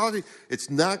 The quality, it's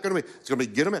not going to be, it's going to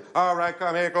be, get them in. All right,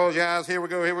 come here, close your eyes. Here we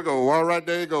go. All right,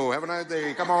 there you go. Have a nice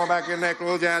day. Come on back in there,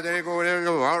 close your eyes. There you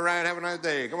go. All right, have a nice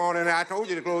day. Come on in there. I told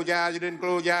you to close your eyes. You didn't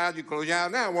close your eyes. You close your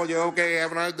eyes now. Well, you're okay.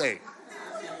 Have a nice day.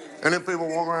 And then people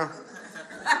walk around.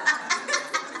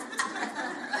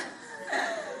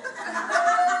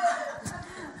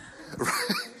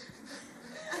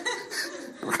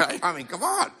 Right? I mean, come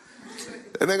on.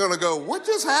 And they're going to go, what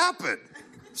just happened?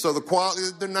 So the quality,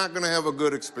 they're not going to have a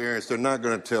good experience. They're not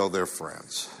going to tell their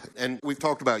friends. And we've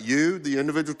talked about you, the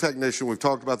individual technician. We've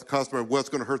talked about the customer, what's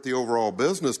going to hurt the overall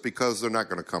business because they're not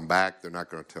going to come back. They're not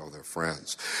going to tell their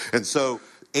friends. And so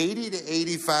 80 to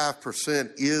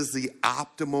 85% is the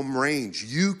optimum range.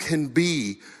 You can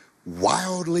be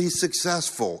wildly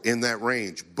successful in that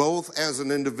range, both as an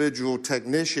individual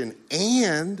technician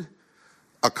and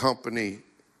a company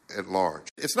at large.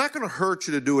 It's not going to hurt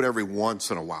you to do it every once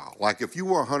in a while. Like if you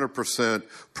were 100%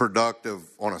 productive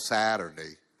on a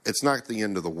Saturday, it's not the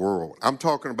end of the world. I'm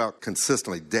talking about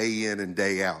consistently, day in and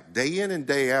day out. Day in and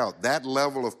day out, that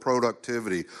level of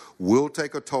productivity will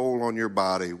take a toll on your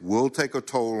body, will take a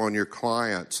toll on your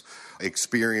clients'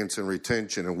 experience and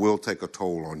retention, and will take a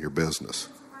toll on your business.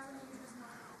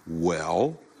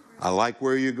 Well, I like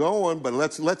where you're going, but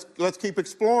let's keep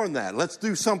exploring that. Let's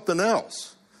do something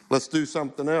else. Let's do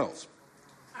something else.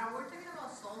 Are we talking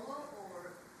about solo,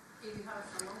 or if you have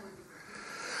a solo with different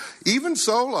people? Even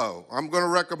solo, I'm going to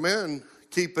recommend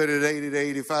keep it at 80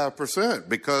 to 85%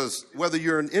 because whether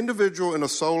you're an individual in a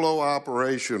solo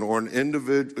operation or an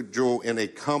individual in a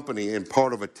company and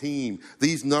part of a team,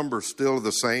 these numbers still are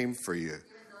the same for you.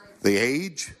 The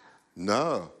age?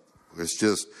 No. It's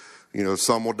just,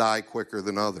 some will die quicker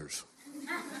than others.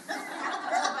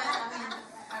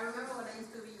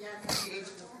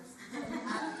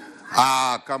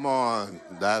 Come on.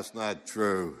 That's not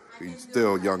true. He's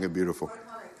still young and beautiful.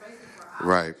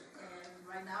 Right. And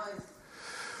right now it's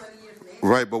 20 years later.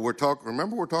 Right, but we're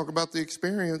talking about the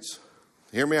experience.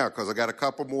 Hear me out, because I got a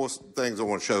couple more things I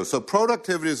want to show. So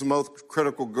productivity is the most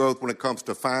critical growth when it comes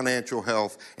to financial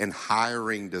health and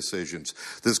hiring decisions.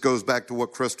 This goes back to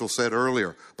what Crystal said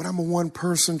earlier. But I'm a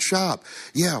one-person shop.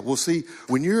 Yeah, well, see,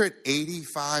 when you're at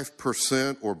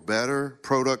 85% or better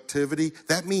productivity,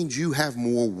 that means you have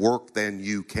more work than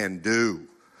you can do.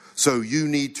 So you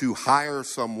need to hire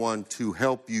someone to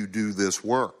help you do this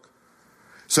work.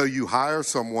 So you hire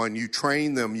someone, you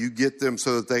train them, you get them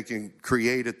so that they can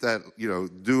create at that,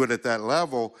 do it at that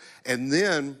level. And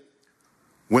then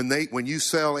when you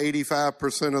sell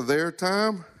 85% of their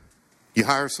time, you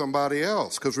hire somebody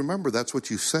else. Because remember, that's what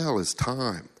you sell is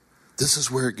time. This is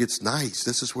where it gets nice.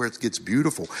 This is where it gets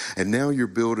beautiful. And now you're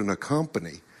building a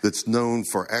company that's known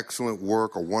for excellent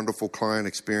work, a wonderful client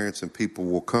experience, and people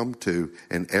will come to,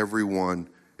 and everyone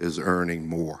is earning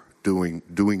more, doing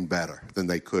better than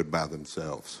they could by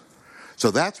themselves.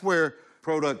 So that's where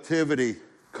productivity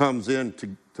comes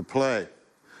into play.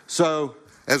 So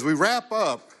as we wrap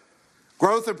up,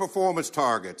 growth and performance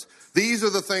targets. These are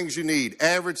the things you need.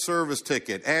 Average service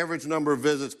ticket, average number of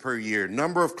visits per year,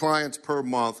 number of clients per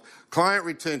month, client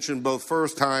retention, both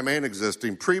first time and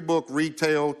existing, pre-book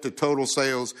retail to total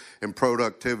sales, and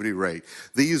productivity rate.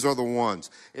 These are the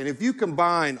ones. And if you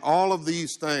combine all of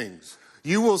these things,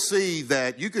 you will see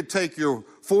that you could take your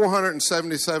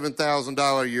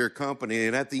 $477,000 a year company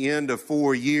and at the end of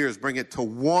 4 years bring it to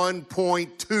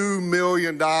 $1.2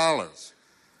 million.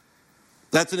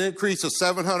 That's an increase of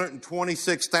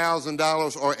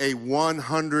 $726,000 or a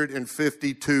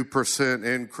 152%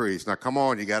 increase. Now, come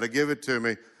on, you got to give it to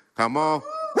me. Come on.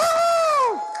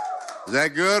 Woo! Is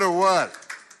that good or what?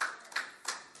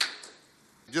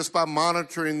 Just by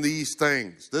monitoring these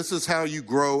things, this is how you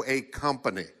grow a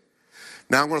company.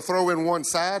 Now, I'm going to throw in one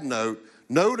side note.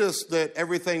 Notice that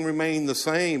everything remained the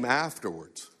same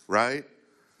afterwards, right?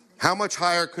 How much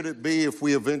higher could it be if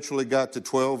we eventually got to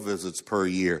 12 visits per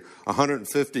year,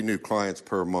 150 new clients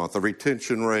per month, a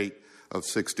retention rate of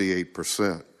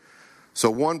 68%?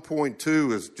 So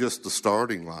 1.2 is just the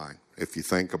starting line, if you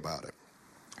think about it.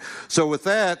 So with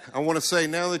that, I want to say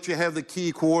now that you have the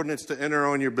key coordinates to enter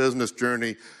on your business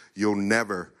journey, you'll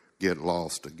never get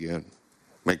lost again.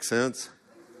 Make sense?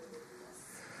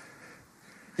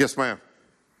 Yes, ma'am.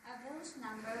 Are those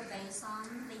numbers based on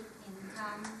the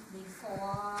income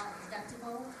before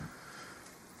deductible?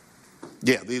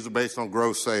 Yeah, these are based on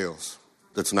gross sales.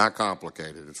 It's not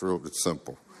complicated. It's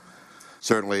simple.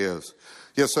 Certainly is.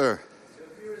 Yes, sir. So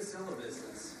if you were to sell a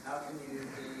business, how can you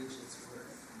gauge its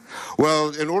worth?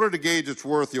 Well, in order to gauge its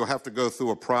worth, you'll have to go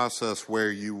through a process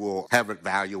where you will have it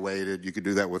valuated. You could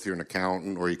do that with your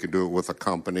accountant, or you can do it with a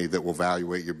company that will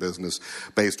evaluate your business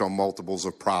based on multiples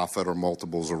of profit or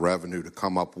multiples of revenue to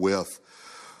come up with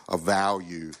a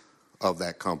value of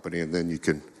that company, and then you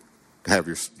can have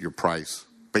your price,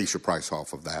 base your price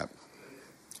off of that.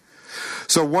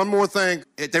 So one more thing,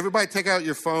 everybody take out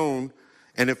your phone,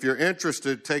 and if you're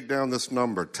interested, take down this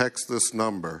number, text this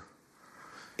number,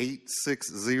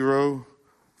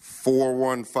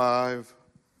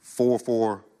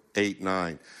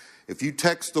 860-415-4489. If you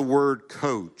text the word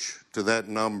coach to that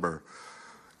number,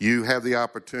 you have the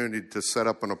opportunity to set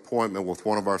up an appointment with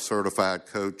one of our certified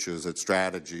coaches at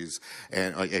Strategies.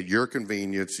 And at your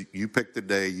convenience, you pick the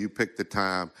day, you pick the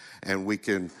time, and we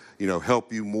can,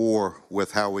 help you more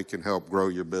with how we can help grow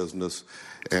your business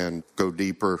and go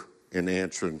deeper in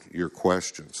answering your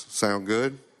questions. Sound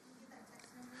good?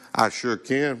 I sure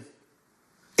can.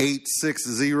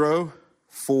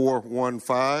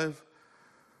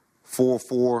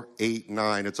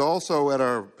 860-415-4489. It's also at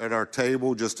our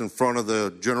table just in front of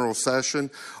the general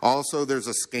session. Also, there's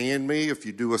a Scan Me. If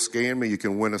you do a Scan Me, you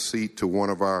can win a seat to one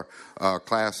of our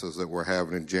classes that we're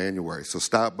having in January. So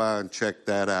stop by and check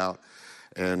that out.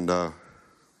 And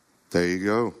there you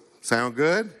go. Sound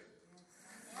good?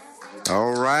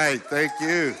 All right. Thank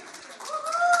you.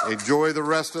 Enjoy the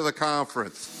rest of the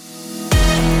conference.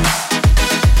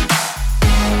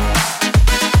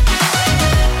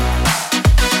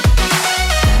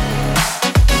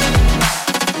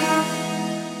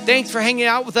 Thanks for hanging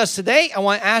out with us today. I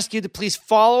want to ask you to please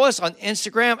follow us on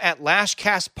Instagram at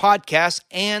LASHCast Podcast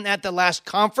and at the Lash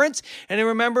Conference. And then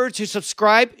remember to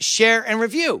subscribe, share, and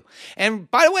review. And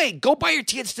by the way, go buy your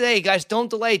tickets today, guys. Don't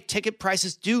delay. Ticket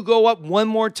prices do go up one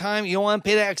more time. You don't want to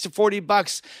pay that extra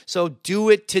 $40. So do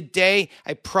it today.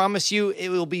 I promise you it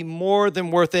will be more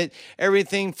than worth it.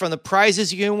 Everything from the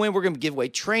prizes you can win. We're going to give away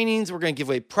trainings. We're going to give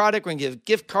away product. We're going to give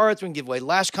gift cards. We're going to give away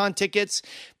LASHCon tickets.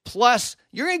 Plus,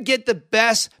 you're going to get the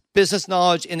best business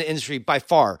knowledge in the industry by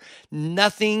far.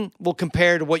 Nothing will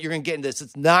compare to what you're going to get in this.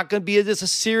 It's not going to be just a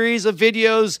series of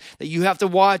videos that you have to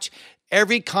watch.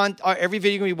 Every video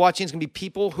you're going to be watching is going to be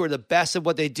people who are the best at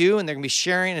what they do, and they're going to be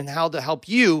sharing and how to help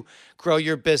you grow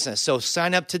your business. So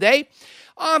sign up today.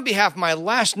 On behalf of my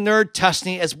Lash Nerd,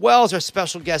 Tusney, as well as our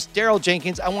special guest, Daryl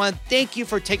Jenkins, I want to thank you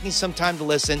for taking some time to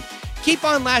listen. Keep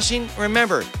on lashing.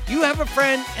 Remember, you have a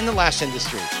friend in the lash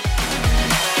industry.